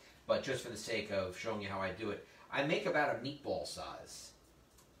tacky. But just for the sake of showing you how I do it, I make about a meatball size.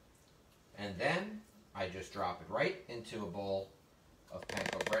 And then I just drop it right into a bowl of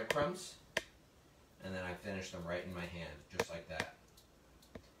panko breadcrumbs. And then I finish them right in my hand, just like that.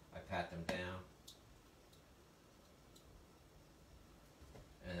 I pat them down.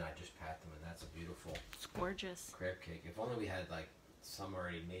 And then I just pat them, and that's a beautiful... It's gorgeous. ...crab cake. If only we had, like, some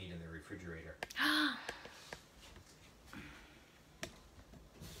already made in the refrigerator.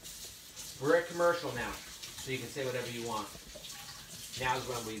 We're at commercial now, so you can say whatever you want. Now's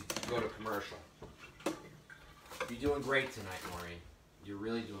when we go to commercial. You're doing great tonight, Maureen. You're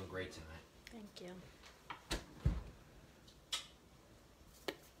really doing great tonight. Thank you.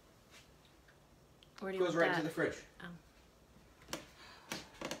 Where do you Goes want right that? to the fridge. Oh.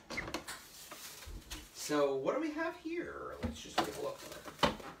 So what do we have here? Let's just take a look.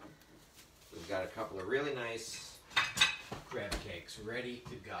 We've got a couple of really nice crab cakes ready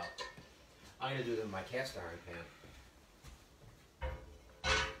to go. I'm going to do them in my cast iron pan.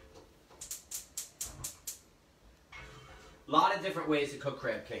 A lot of different ways to cook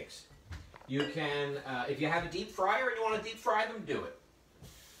crab cakes. You can, if you have a deep fryer and you want to deep fry them, do it.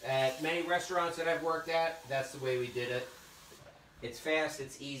 At many restaurants that I've worked at, that's the way we did it. It's fast,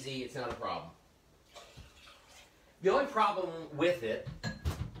 it's easy, it's not a problem. The only problem with it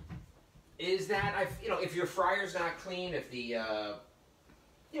is that if your fryer's not clean, if the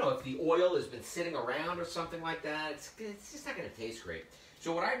if the oil has been sitting around or something like that, it's just not going to taste great.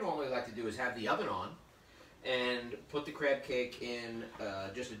 So what I normally like to do is have the oven on and put the crab cake in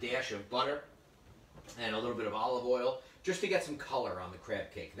just a dash of butter and a little bit of olive oil, just to get some color on the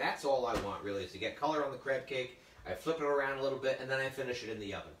crab cake. That's all I want, really, is to get color on the crab cake. I flip it around a little bit, and then I finish it in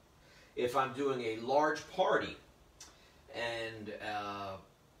the oven. If I'm doing a large party, and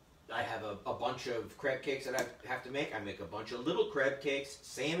I have a bunch of crab cakes that I have to make. I make a bunch of little crab cakes,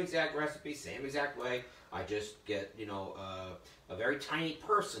 same exact recipe, same exact way. I just get, you know, a very tiny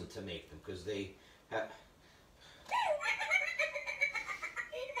person to make them because they have...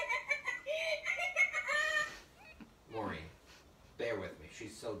 Maureen, bear with me.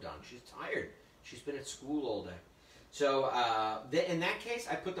 She's so done. She's tired. She's been at school all day. So in that case,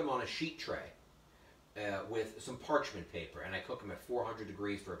 I put them on a sheet tray with some parchment paper, and I cook them at 400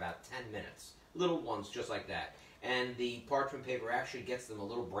 degrees for about 10 minutes. Little ones just like that. And the parchment paper actually gets them a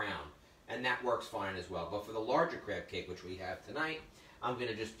little brown, and that works fine as well. But for the larger crab cake, which we have tonight, I'm going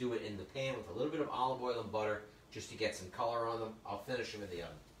to just do it in the pan with a little bit of olive oil and butter just to get some color on them. I'll finish them in the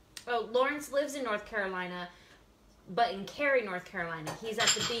oven. Oh, Lawrence lives in North Carolina, but in Cary, North Carolina. He's at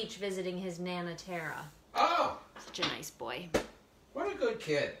the beach visiting his Nana Tara. Oh! Such a nice boy. What a good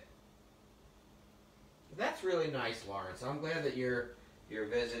kid. That's really nice, Lawrence. I'm glad that you're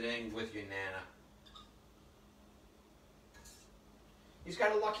visiting with your Nana. He's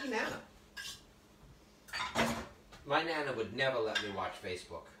got a lucky Nana. My Nana would never let me watch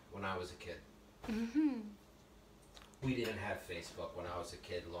Facebook when I was a kid. Mm-hmm. We didn't have Facebook when I was a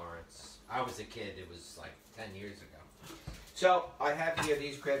kid, Lawrence. I was a kid, it was like 10 years ago. So, I have here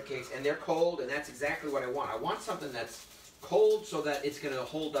these crab cakes, and they're cold, and that's exactly what I want. I want something that's cold so that it's going to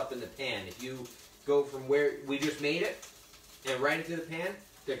hold up in the pan. If you go from where we just made it and right into the pan,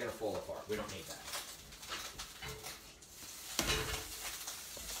 they're going to fall apart. We don't need that.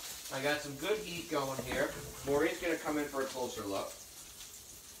 I got some good heat going here. Maureen's going to come in for a closer look.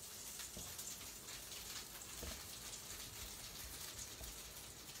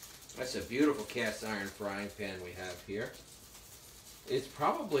 That's a beautiful cast iron frying pan we have here. It's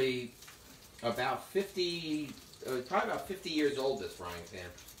probably about 50 years old, this frying pan.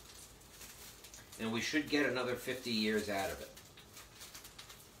 And we should get another 50 years out of it.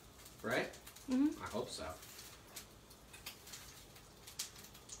 Right? Mm-hmm. I hope so.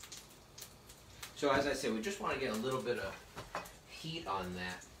 So as I said, we just want to get a little bit of heat on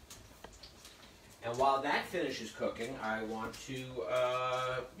that. And while that finishes cooking, I want to,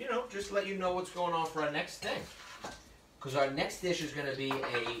 you know, just let you know what's going on for our next thing. Because our next dish is going to be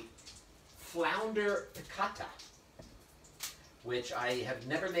a Flounder Picatta, which I have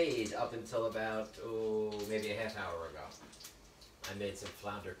never made up until about, maybe a half hour ago. I made some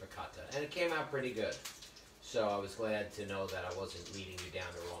Flounder Picatta, and it came out pretty good. So I was glad to know that I wasn't leading you down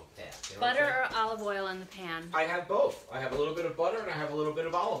the wrong path. You know Butter or olive oil in the pan? I have both. I have a little bit of butter and I have a little bit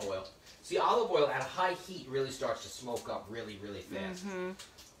of olive oil. See, olive oil at high heat really starts to smoke up really, really fast. Mm-hmm.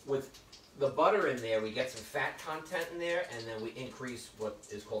 With the butter in there, we get some fat content in there, and then we increase what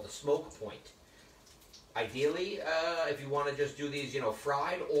is called a smoke point. Ideally, if you want to just do these, you know,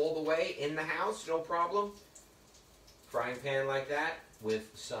 fried all the way in the house, no problem. Frying pan like that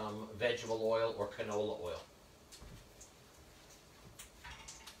with some vegetable oil or canola oil.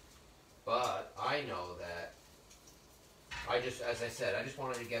 But I know that as I said, I just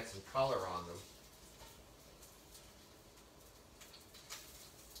wanted to get some color on them.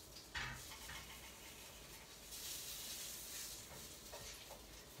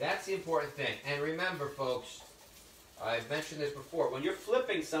 That's the important thing. And remember, folks, I've mentioned this before, when you're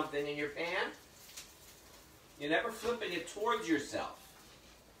flipping something in your pan, you're never flipping it towards yourself.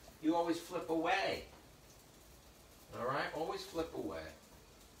 You always flip away. All right? Always flip away.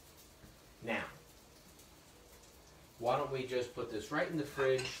 Now, why don't we just put this right in the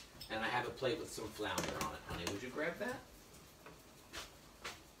fridge, and I have a plate with some flounder on it, honey. Would you grab that?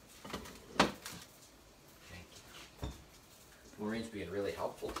 Thank you. Maureen's being really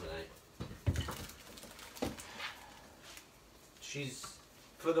helpful tonight. She's,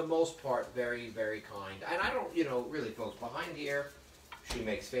 for the most part, very, very kind. And I don't, you know, really, folks, behind here, she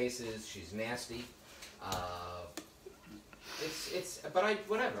makes faces, she's nasty. But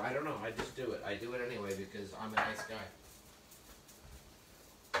whatever, I don't know, I just do it. I do it anyway because I'm a nice guy.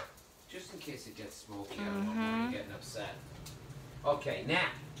 Just in case it gets smoky, I don't want Maureen getting upset. Okay, now,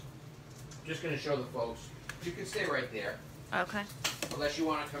 I'm just going to show the folks. You can stay right there. Okay. Unless you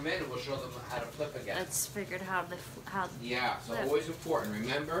want to come in and we'll show them how to flip again. Let's figure out how. Yeah, so flip. Always important.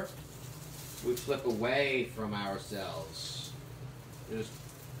 Remember, we flip away from ourselves. Just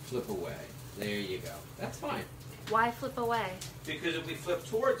flip away. There you go. That's fine. Why flip away? Because if we flip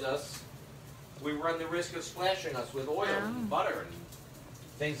towards us, we run the risk of splashing us with oil and butter and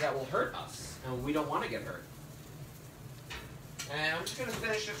things that will hurt us. And we don't want to get hurt. And I'm just going to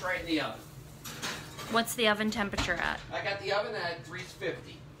finish this right in the oven. What's the oven temperature at? I got the oven at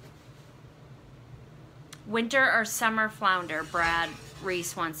 350. Winter or summer flounder? Brad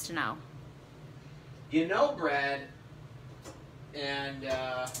Reese wants to know. You know, Brad, and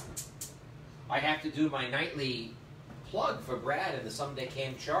I have to do my nightly plug for Brad in the Someday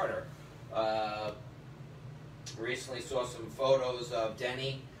Came Charter. Recently saw some photos of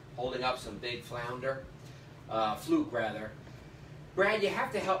Denny holding up some big flounder, fluke rather. Brad, you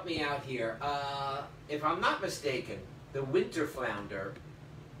have to help me out here. If I'm not mistaken, the winter flounder.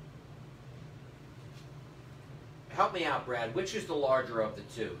 Help me out, Brad. Which is the larger of the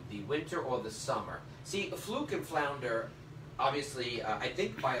two, the winter or the summer? See, a fluke and flounder, obviously, I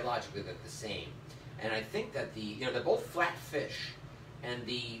think biologically they're the same, and I think that they're both flat fish, and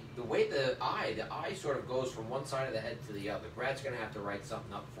the way the eye sort of goes from one side of the head to the other. Brad's going to have to write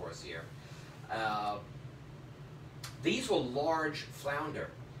something up for us here. These were large flounder.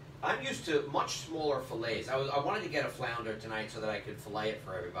 I'm used to much smaller fillets. I wanted to get a flounder tonight so that I could fillet it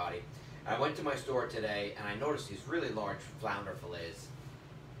for everybody. I went to my store today and I noticed these really large flounder fillets,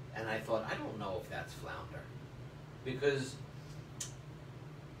 and I thought, I don't know if that's flounder, because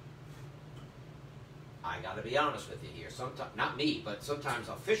I got to be honest with you here. Sometimes, not me, but sometimes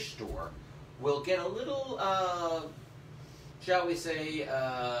a fish store will get a little, shall we say,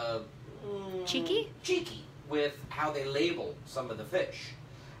 cheeky with how they label some of the fish.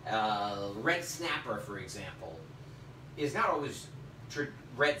 Red snapper, for example, is not always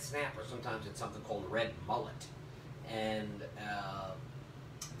red snapper. Sometimes it's something called red mullet. And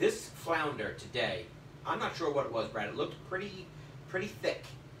this flounder today, I'm not sure what it was, Brad. It looked pretty thick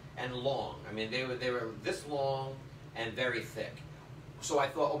and long. I mean, they were this long and very thick. So I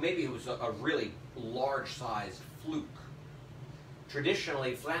thought, oh, maybe it was a really large-sized fluke.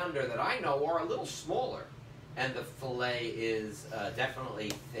 Traditionally, flounder that I know are a little smaller, and the fillet is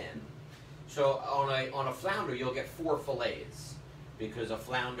definitely thin. So on a flounder, you'll get 4 fillets, because a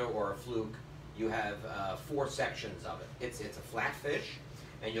flounder or a fluke, you have 4 sections of it. It's a flat fish,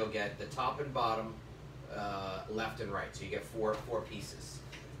 and you'll get the top and bottom, left and right. So you get 4 pieces.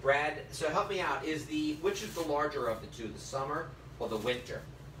 Brad, so help me out. Which is the larger of the two, the summer or the winter?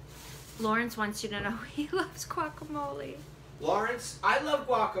 Lawrence wants you to know he loves guacamole. Lawrence, I love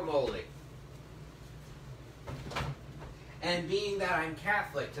guacamole. And being that I'm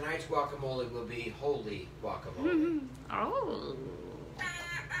Catholic, tonight's guacamole will be holy guacamole. Oh.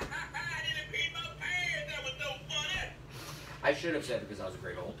 I should have said it because I was a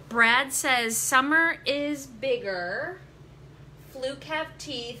great old. Brad says summer is bigger. Fluke have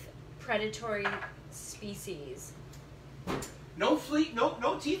teeth. Predatory species. No teeth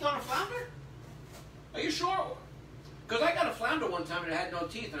on a flounder? Are you sure? Because I got a flounder one time and it had no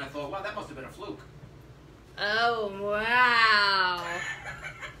teeth, and I thought, wow, that must have been a fluke. Oh, wow.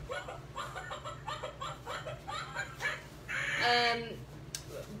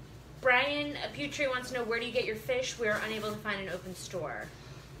 Brian Putri wants to know, where do you get your fish? We are unable to find an open store.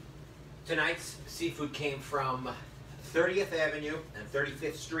 Tonight's seafood came from 30th Avenue and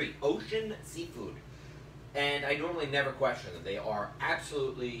 35th Street. Ocean Seafood. And I normally never question them. They are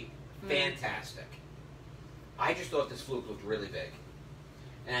absolutely fantastic. I just thought this fluke looked really big.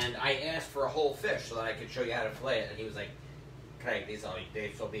 And I asked for a whole fish so that I could show you how to fillet it. And he was like, Craig,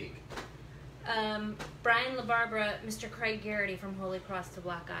 they're so big. Brian LaBarbera, Mr. Craig Garrity from Holy Cross to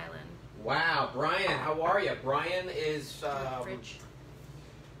Black Island. Wow, Brian, how are you? Brian is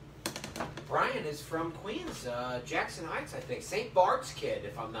from Queens, Jackson Heights, I think. St. Bart's kid,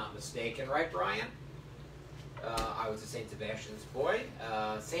 if I'm not mistaken. Right, Brian? I was a St. Sebastian's boy.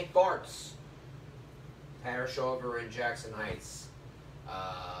 St. Bart's parish over in Jackson Heights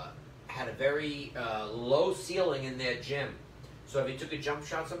had a very low ceiling in their gym. So if you took a jump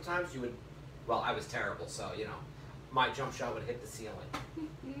shot sometimes, you would... Well, I was terrible, so, you know, my jump shot would hit the ceiling.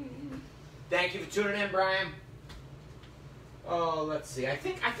 Thank you for tuning in, Brian. Oh, let's see. I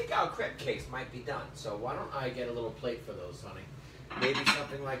think our crab cakes might be done. So why don't I get a little plate for those, honey? Maybe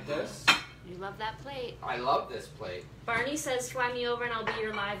something like this. You love that plate. I love this plate. Barney says, fly me over and I'll be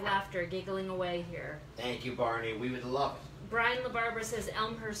your live laughter, giggling away here. Thank you, Barney. We would love it. Brian LaBarbera says,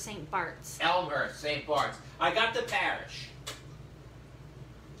 Elmhurst, St. Bart's. Elmhurst, St. Bart's. I got the parish.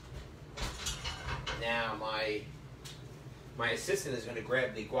 Now my assistant is going to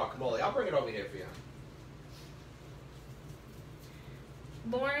grab the guacamole. I'll bring it over here for you.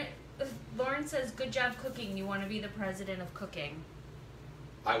 Lauren says, good job cooking. You want to be the president of cooking.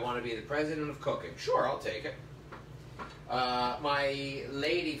 I want to be the president of cooking. Sure, I'll take it. My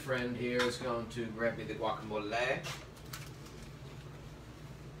lady friend here is going to grab me the guacamole.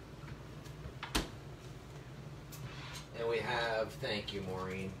 And we have, thank you,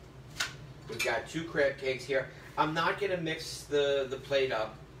 Maureen. We've got 2 crab cakes here. I'm not going to mix the plate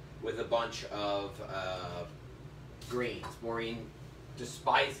up with a bunch of greens. Maureen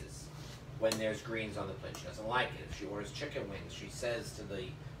despises when there's greens on the plate. She doesn't like it. If she orders chicken wings, she says to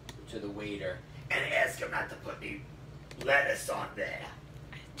the waiter, and ask him not to put any lettuce on there.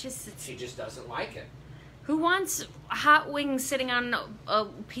 She just doesn't like it. Who wants hot wings sitting on a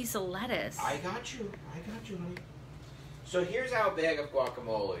piece of lettuce? I got you, honey. So here's our bag of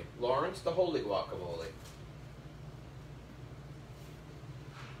guacamole. Lawrence, the holy guacamole.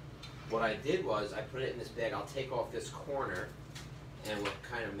 What I did was I put it in this bag. I'll take off this corner and we'll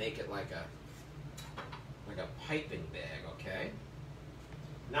kind of make it like a piping bag, okay?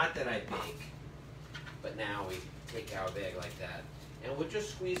 Not that I bake, but now we take our bag like that and we'll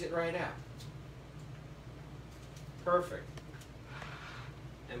just squeeze it right out. Perfect.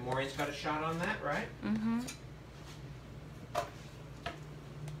 And Maureen's got a shot on that, right? Mm-hmm.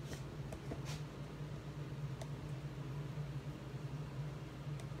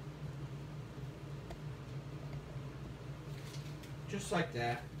 Just like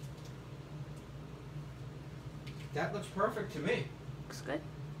that. That looks perfect to me. Looks good.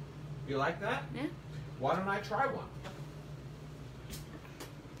 You like that? Yeah. Why don't I try one?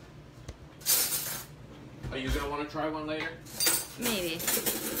 Are you going to want to try one later? Maybe.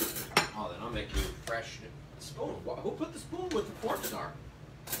 Oh, then I'll make you a fresh spoon. Who put the spoon with the fork star?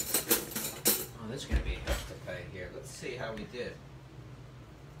 Oh, this is going to be a heck to pay here. Let's see how we did.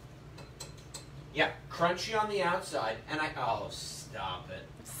 Yeah, crunchy on the outside, and oh, stop it.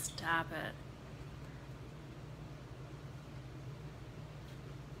 Stop it.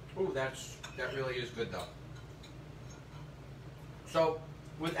 Ooh, that really is good though. So,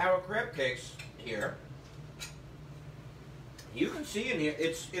 with our crab cakes here, you can see in here,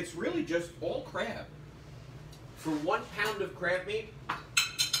 it's really just all crab. For 1 pound of crab meat,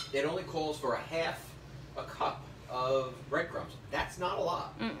 it only calls for a cup of breadcrumbs. That's not a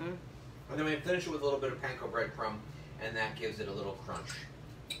lot. Mm-mm. And then we finish it with a little bit of panko breadcrumb, and that gives it a little crunch.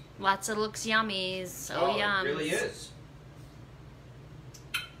 Lots of looks yummies. So oh, yum. It really is.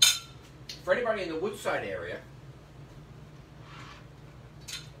 For anybody in the Woodside area,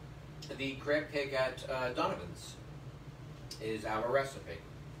 the crab cake at Donovan's is our recipe.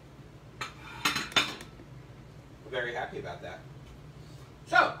 We're very happy about that.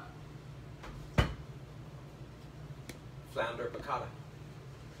 So, Flounder Picatta.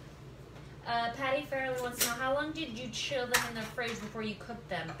 Patty Fairley wants to know, how long did you chill them in the fridge before you cooked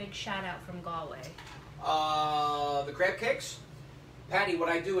them? Big shout out from Galway. The crab cakes? Patty, what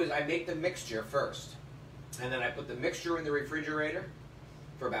I do is I make the mixture first. And then I put the mixture in the refrigerator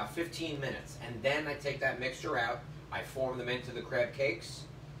for about 15 minutes. And then I take that mixture out. I form them into the crab cakes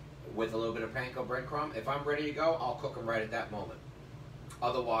with a little bit of panko breadcrumb. If I'm ready to go, I'll cook them right at that moment.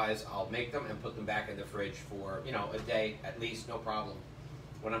 Otherwise, I'll make them and put them back in the fridge for, a day at least, no problem.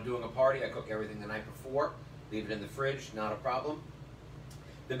 When I'm doing a party, I cook everything the night before, leave it in the fridge, not a problem.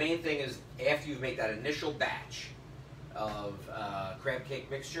 The main thing is, after you make that initial batch of crab cake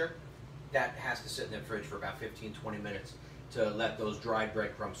mixture, that has to sit in the fridge for about 15-20 minutes to let those dried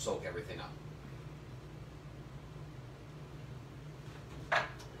breadcrumbs soak everything up.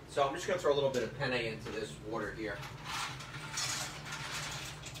 So I'm just going to throw a little bit of penne into this water here.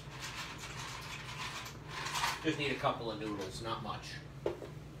 Just need a couple of noodles, not much.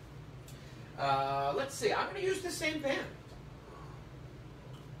 Let's see, I'm going to use the same pan.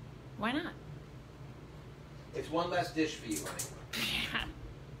 Why not? It's one less dish for you, honey.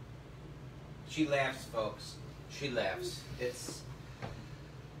 She laughs, folks. She laughs.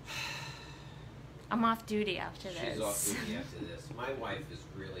 I'm off duty after this. She's off duty after this. My wife is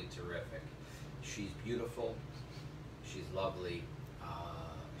really terrific. She's beautiful. She's lovely.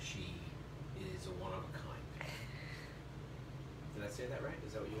 She is a one-of-a-kind. Did I say that right?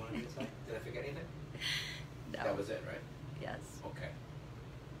 Is that what you wanted me to say? Did I forget anything? No. That was it, right? Yes. Okay.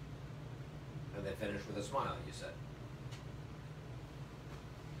 And then finish with a smile, you said.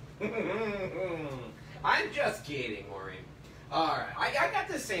 I'm just kidding, Maureen. Alright, I got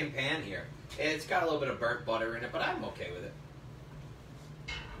the same pan here. It's got a little bit of burnt butter in it, but I'm okay with it.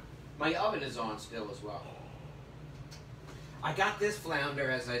 My oven is on still as well. I got this flounder,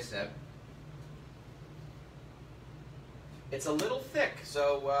 as I said. It's a little thick,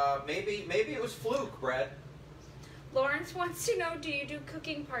 so maybe it was fluke, Brad. Lawrence wants to know, do you do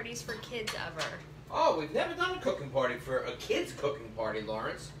cooking parties for kids ever? Oh, we've never done a cooking party for a kid's cooking party,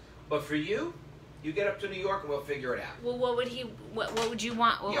 Lawrence. But for you, you get up to New York and we'll figure it out. Well, what would would you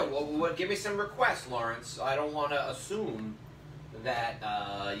want? Yeah, well, give me some requests, Lawrence. I don't want to assume that,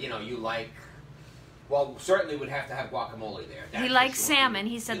 you like... Well, certainly would have to have guacamole there. He likes salmon.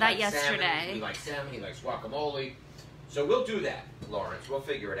 He said that yesterday. He likes salmon. He likes guacamole. So we'll do that, Lawrence. We'll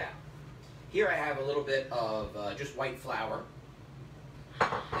figure it out. Here I have a little bit of just white flour.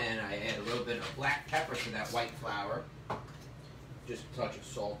 And I add a little bit of black pepper to that white flour. Just a touch of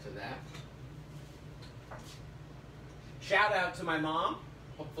salt to that. Shout out to my mom.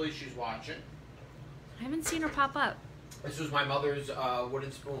 Hopefully she's watching. I haven't seen her pop up. This was my mother's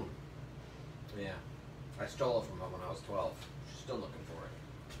wooden spoon. Yeah. I stole it from her when I was 12. She's still looking for it.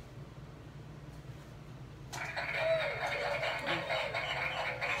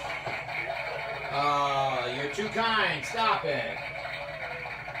 Oh, you're too kind. Stop it.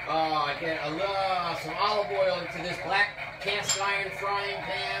 Oh, I get some olive oil into this black cast iron frying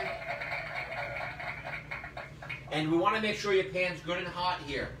pan. And we want to make sure your pan's good and hot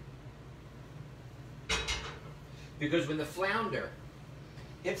here. Because when the flounder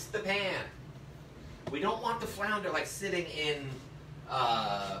hits the pan, we don't want the flounder like sitting in,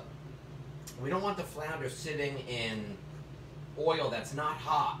 we don't want the flounder sitting in oil that's not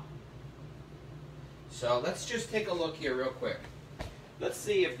hot. So let's just take a look here real quick. Let's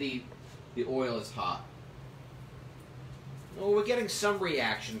see if the oil is hot. Well, we're getting some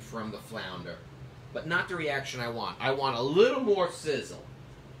reaction from the flounder, but not the reaction I want. I want a little more sizzle.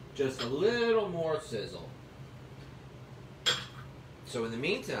 Just a little more sizzle. So in the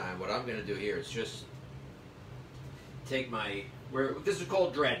meantime, what I'm going to do here is just take my... this is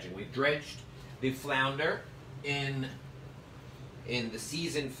called dredging. We've dredged the flounder in the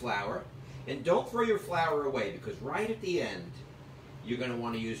seasoned flour. And don't throw your flour away, because right at the end, you're going to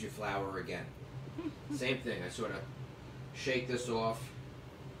want to use your flour again. Same thing. I sort of shake this off.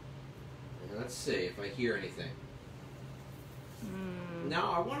 And let's see if I hear anything.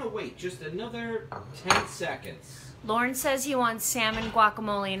 No, I want to wait just another 10 seconds. Lauren says he wants salmon,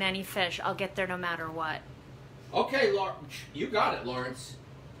 guacamole, and any fish. I'll get there no matter what. Okay, you got it, Lawrence.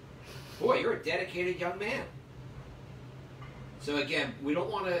 Boy, you're a dedicated young man. So again, we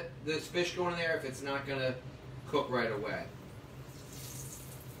don't want this fish going in there if it's not going to cook right away.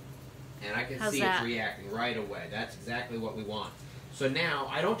 And I can see it's reacting right away. That's exactly what we want. So now,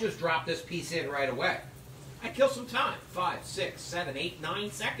 I don't just drop this piece in right away. I kill some time. 5, 6, 7, 8,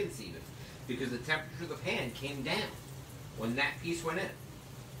 9 seconds even. Because the temperature of the pan came down when that piece went in.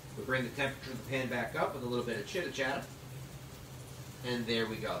 We bring the temperature of the pan back up with a little bit of chitter-chatter. And there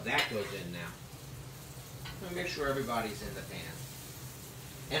we go. That goes in now. Make sure everybody's in the pan.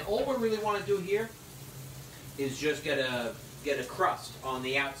 And all we really want to do here is just get a crust on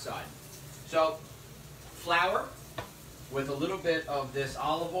the outside. So, flour with a little bit of this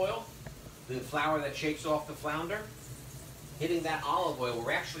olive oil, the flour that shakes off the flounder, hitting that olive oil,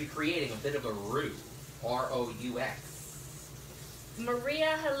 we're actually creating a bit of a roux, R-O-U-X.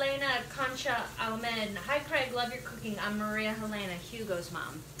 Maria Helena Concha Almen. Hi, Craig. Love your cooking. I'm Maria Helena, Hugo's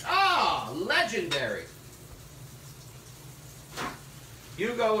mom. Ah, legendary.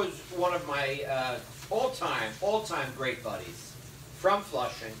 Hugo is one of my all-time great buddies from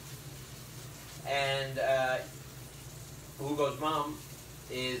Flushing. And Hugo's mom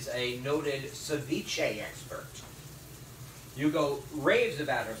is a noted ceviche expert. Hugo raves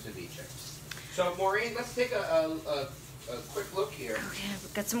about her ceviche. So, Maureen, let's take a quick look here. Okay,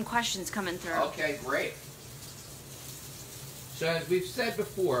 we've got some questions coming through. Okay, great. So, as we've said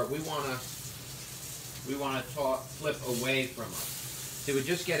before, we want to flip away from us. So we're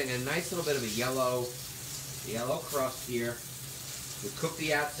just getting a nice little bit of a yellow crust here. We cook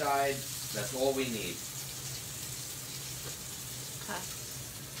the outside. That's all we need. Okay.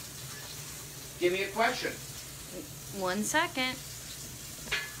 Give me a question. 1 second.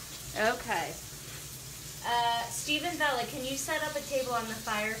 Okay. Stephen Vella, can you set up a table on the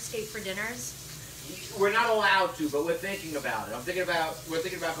fire escape for dinners? We're not allowed to, but we're thinking about it. We're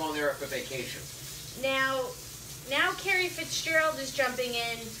thinking about going there for vacation. Now Carrie Fitzgerald is jumping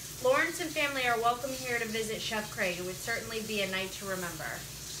in. Lawrence and family are welcome here to visit Chef Craig. It would certainly be a night to remember.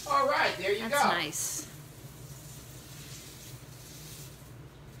 All right, there you go. That's nice.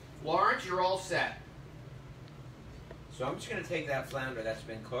 Lawrence, you're all set. So I'm just going to take that flounder that's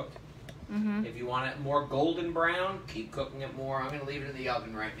been cooked. Mm-hmm. If you want it more golden brown, keep cooking it more. I'm going to leave it in the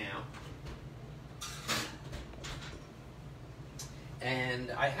oven right now. And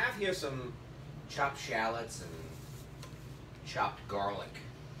I have here some chopped shallots and chopped garlic.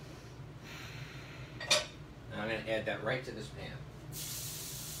 And I'm going to add that right to this pan.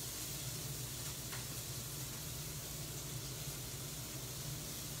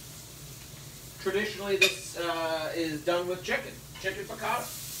 Traditionally, this is done with chicken piccata.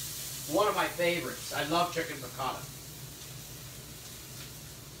 One of my favorites. I love chicken piccata.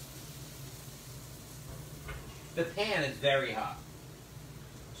 The pan is very hot.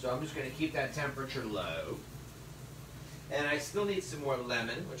 So I'm just going to keep that temperature low. And I still need some more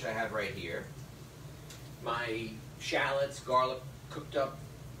lemon, which I have right here. My shallots, garlic cooked up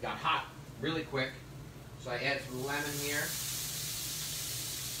got hot really quick. So I add some lemon here.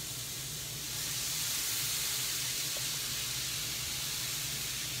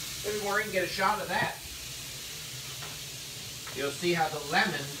 Maybe Maureen get a shot of that. You'll see how the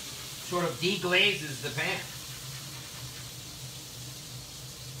lemon sort of deglazes the pan.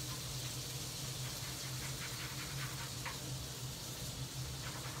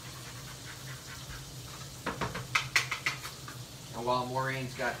 And while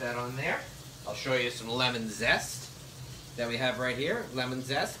Maureen's got that on there, I'll show you some lemon zest that we have right here. Lemon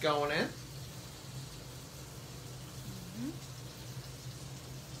zest going in.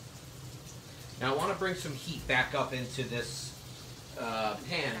 Now I want to bring some heat back up into this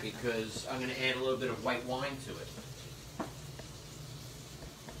pan because I'm going to add a little bit of white wine to it.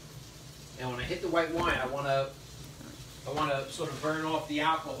 And when I hit the white wine, I want to sort of burn off the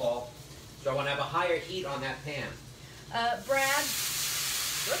alcohol. So I want to have a higher heat on that pan. Brad.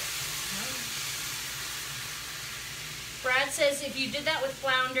 Brad says if you did that with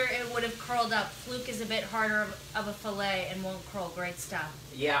flounder, it would have curled up. Fluke is a bit harder of a fillet and won't curl. Great stuff.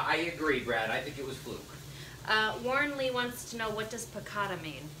 Yeah, I agree, Brad. I think it was fluke. Warren Lee wants to know, what does piccata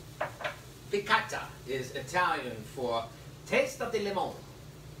mean? Picatta is Italian for taste of the limon.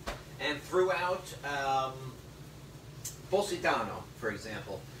 And throughout Positano, for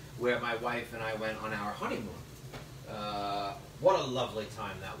example, where my wife and I went on our honeymoon, what a lovely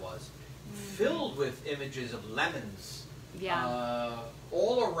time that was. Filled with images of lemons. Yeah.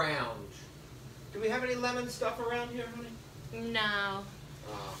 All around. Do we have any lemon stuff around here, honey? No.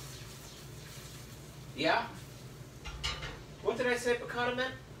 Yeah? What did I say piccata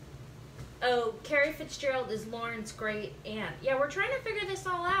meant? Oh, Carrie Fitzgerald is Lauren's great aunt. Yeah, we're trying to figure this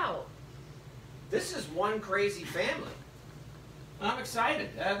all out. This is one crazy family. I'm excited.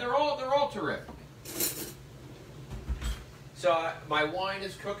 They're all terrific. So my wine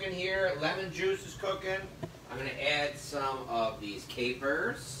is cooking here. Lemon juice is cooking. I'm going to add some of these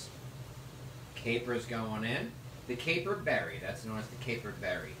capers. Capers going in. The capered berry. That's known as the capered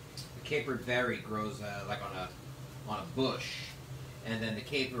berry. The capered berry grows like on a bush, and then the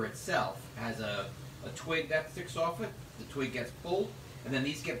caper itself has a twig that sticks off it. The twig gets pulled, and then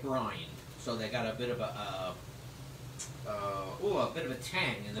these get brined. So they got a bit of a bit of a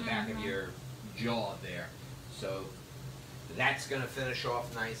tang in the back of your jaw there. So that's going to finish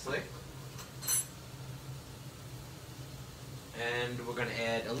off nicely. And we're going to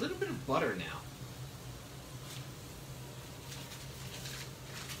add a little bit of butter now.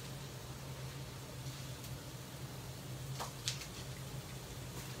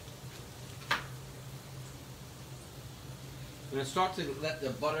 I'm going to start to let the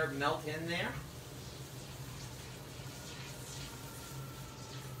butter melt in there.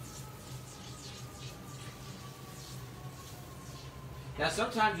 Now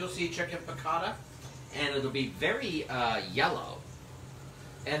sometimes you'll see chicken piccata and it'll be very yellow.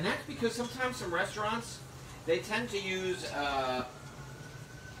 And that's because sometimes some restaurants, they tend to use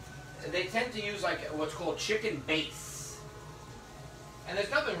like what's called chicken base. And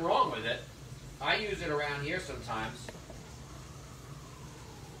there's nothing wrong with it. I use it around here sometimes.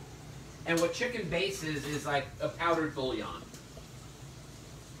 And what chicken base is like a powdered bouillon.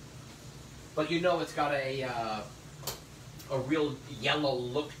 But you know it's got a real yellow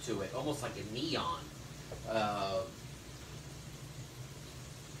look to it, almost like a neon.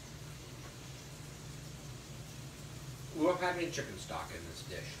 We won't have any chicken stock in this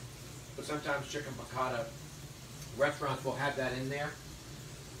dish, but sometimes chicken piccata restaurants will have that in there,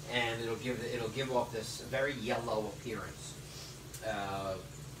 and it'll give off this very yellow appearance.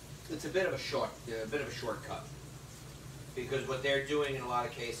 It's a bit of a shortcut, because what they're doing in a lot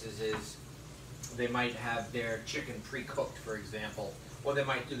of cases is they might have their chicken pre-cooked, for example, or they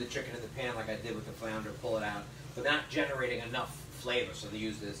might do the chicken in the pan like I did with the flounder, pull it out, but not generating enough flavor, so they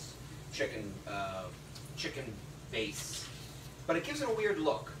use this chicken base. But it gives it a weird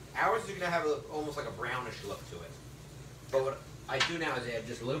look. Ours is going to have almost like a brownish look to it. But what I do now is add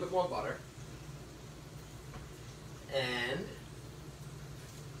just a little bit more butter. And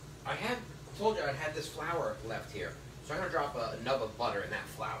I told you I had this flour left here. So I'm going to drop a nub of butter in that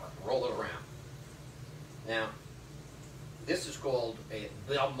flour, roll it around. Now, this is called a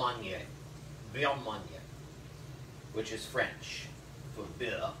beurre manière, which is French for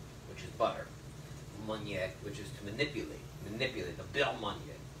beurre, which is butter, manière, which is to manipulate, the beurre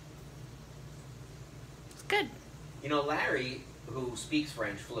manière. It's good. You know, Larry, who speaks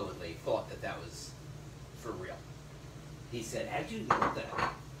French fluently, thought that was for real. He said, how'd you know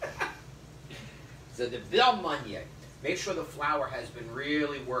that? So the beurre manière. Make sure the flour has been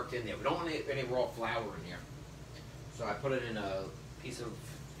really worked in there. We don't want any raw flour in here. So I put it in a piece of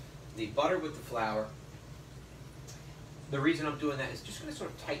the butter with the flour. The reason I'm doing that is just going to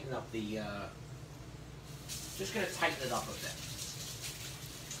sort of tighten up the, just going to tighten it up a bit.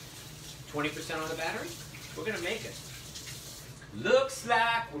 20% on the battery. We're going to make it. Looks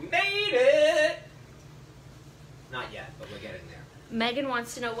like we made it. Not yet, but we're getting there. Megan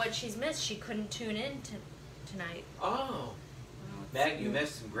wants to know what she's missed. She couldn't tune in tonight. Oh. Meg, you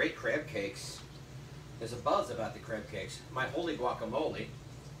missed some great crab cakes. There's a buzz about the crab cakes. My holy guacamole.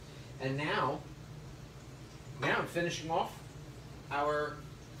 And now I'm finishing off our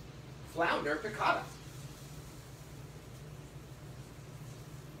Flounder Picatta.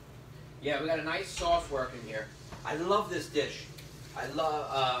 Yeah, we got a nice sauce working here. I love this dish. I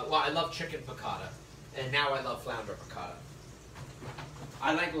love chicken piccata, and now I love flounder piccata.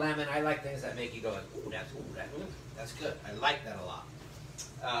 I like lemon. I like things that make you go like, ooh, that's good. I like that a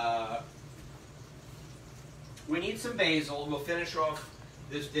lot. We need some basil. We'll finish off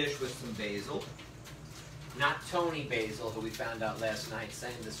this dish with some basil. Not Tony Basil, who we found out last night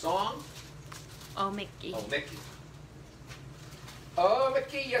sang the song. Oh, Mickey. Oh, Mickey. Oh,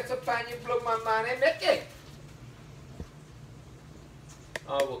 Mickey, you're so fine, you blew my mind, Mickey.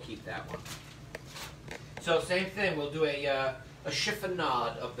 Oh, we'll keep that one. So same thing, we'll do a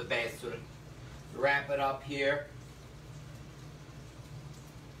chiffonade of the basil. Wrap it up here.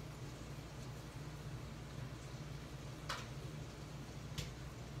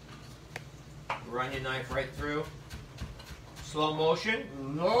 Run your knife right through. Slow motion.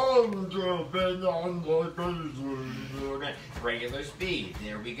 Regular speed.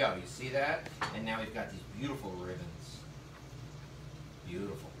 There we go. You see that? And now we've got these beautiful ribbons.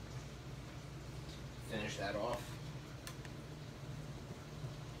 Beautiful. Finish that off.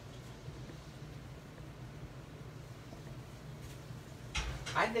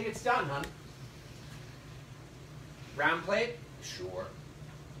 I think it's done, hon. Round plate? Sure.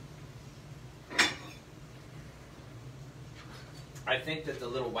 I think that the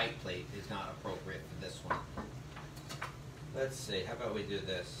little white plate is not appropriate for this one. Let's see, how about we do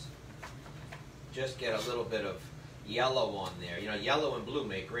this? Just get a little bit of yellow on there. You know, yellow and blue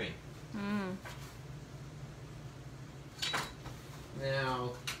make green. Mm. Now,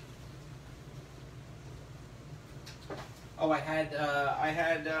 oh, I had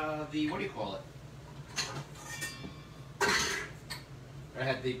the, what do you call it? I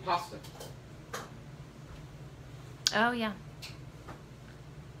had the pasta. Oh, yeah.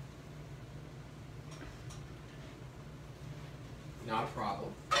 Not a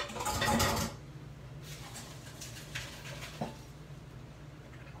problem.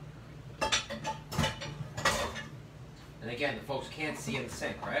 And again, the folks can't see in the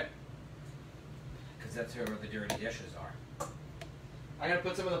sink, right? Because that's where the dirty dishes are. I'm going to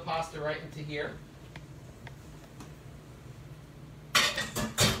put some of the pasta right into here.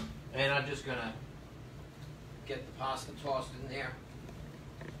 And I'm just going to get the pasta tossed in there.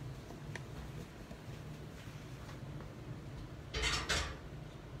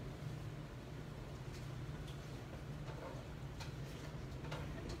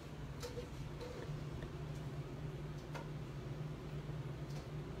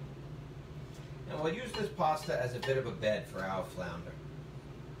 We'll use this pasta as a bit of a bed for our flounder.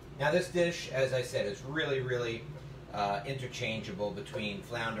 Now this dish, as I said, is really, really interchangeable between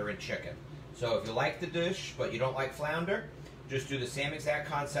flounder and chicken. So if you like the dish, but you don't like flounder, just do the same exact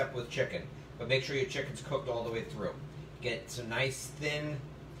concept with chicken. But make sure your chicken's cooked all the way through. Get some nice thin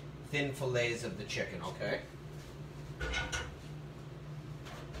fillets of the chicken, okay?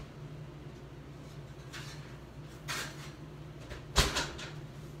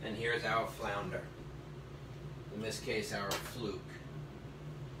 And here's our flounder. In this case, our fluke.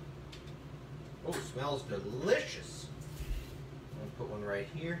 Oh, smells delicious. I'll put one right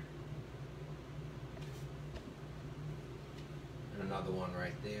here. And another one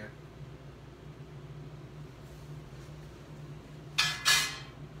right there.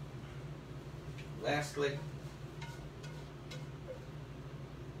 Lastly,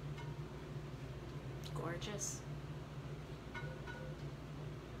 Gorgeous.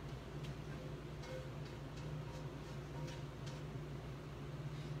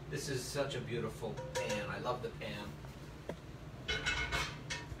 this is such a beautiful pan. I love the pan.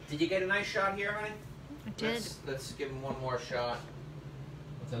 Did you get a nice shot here, honey? I did. Let's give him one more shot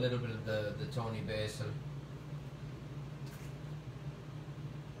with a little bit of the Tony basil.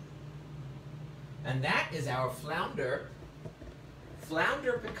 And that is our flounder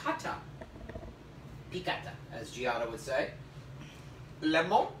piccata. Piccata, as Giada would say.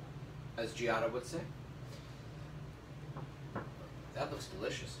 Lemon, as Giada would say. That looks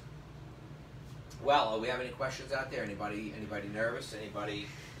delicious. Well, do we have any questions out there? Anybody nervous? Anybody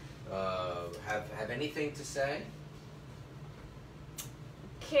have anything to say?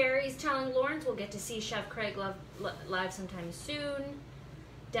 Carrie's telling Lawrence we'll get to see Chef Craig live sometime soon.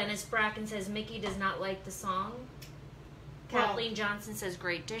 Dennis Bracken says Mickey does not like the song. Well, Kathleen Johnson says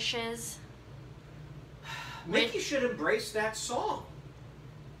great dishes. Mickey should embrace that song.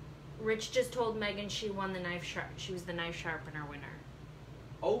 Rich just told Megan she won the she was the knife sharpener winner.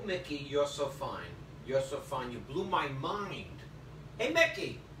 Oh, Mickey, you're so fine. You're so fine. You blew my mind. Hey,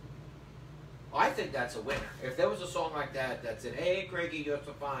 Mickey. I think that's a winner. If there was a song like that that said, hey, Craigie, you're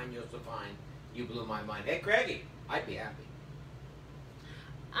so fine, you blew my mind. Hey, Craigie, I'd be happy.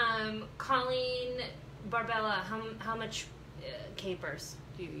 Colleen Barbella, how much capers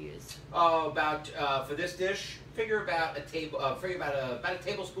do you use? Oh, about for this dish, figure about a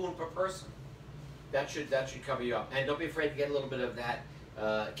tablespoon per person. That should cover you up. And don't be afraid to get a little bit of that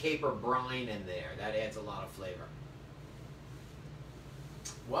caper brine in there. That adds a lot of flavor.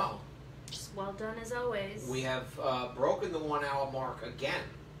 Wow. Just well done as always. We have broken the 1 hour mark again.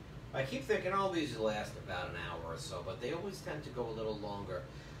 I keep thinking, oh, these last about an hour or so, but they always tend to go a little longer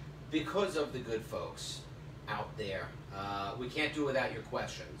because of the good folks out there. We can't do without your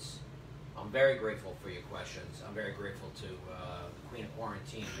questions. I'm very grateful for your questions. I'm very grateful to the Queen of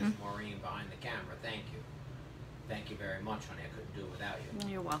Quarantine, Miss Maureen, behind the camera. Thank you. Thank you very much, honey. I couldn't do it without you.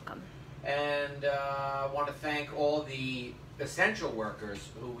 You're welcome. And I want to thank all the essential workers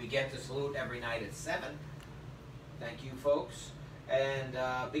who we get to salute every night at 7. Thank you, folks. And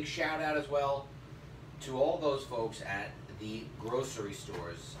big shout out as well to all those folks at the grocery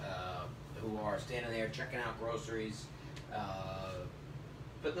stores who are standing there checking out groceries,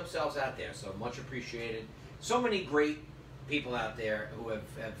 putting themselves out there. So much appreciated. So many great people out there who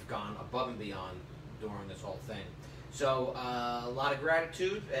have gone above and beyond during this whole thing. So a lot of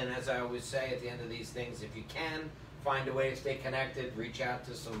gratitude, and as I always say at the end of these things, if you can find a way to stay connected, reach out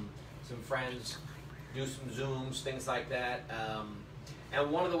to some friends, do some Zooms, things like that.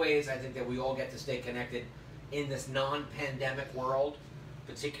 And one of the ways I think that we all get to stay connected in this non-pandemic world,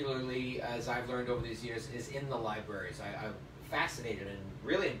 particularly as I've learned over these years, is in the libraries. I'm fascinated and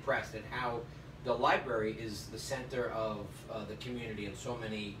really impressed at how the library is the center of the community in so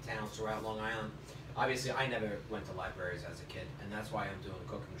many towns throughout Long Island. Obviously, I never went to libraries as a kid, and that's why I'm doing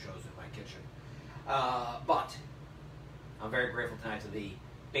cooking shows in my kitchen. But I'm very grateful tonight to the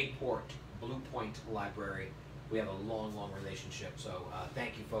Bayport-Blue Library. We have a long, long relationship, so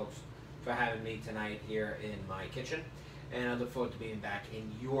thank you, folks, for having me tonight here in my kitchen, and I look forward to being back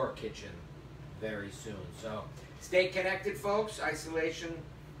in your kitchen very soon. So stay connected, folks. Isolation,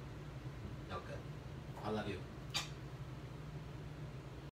 no good. I love you.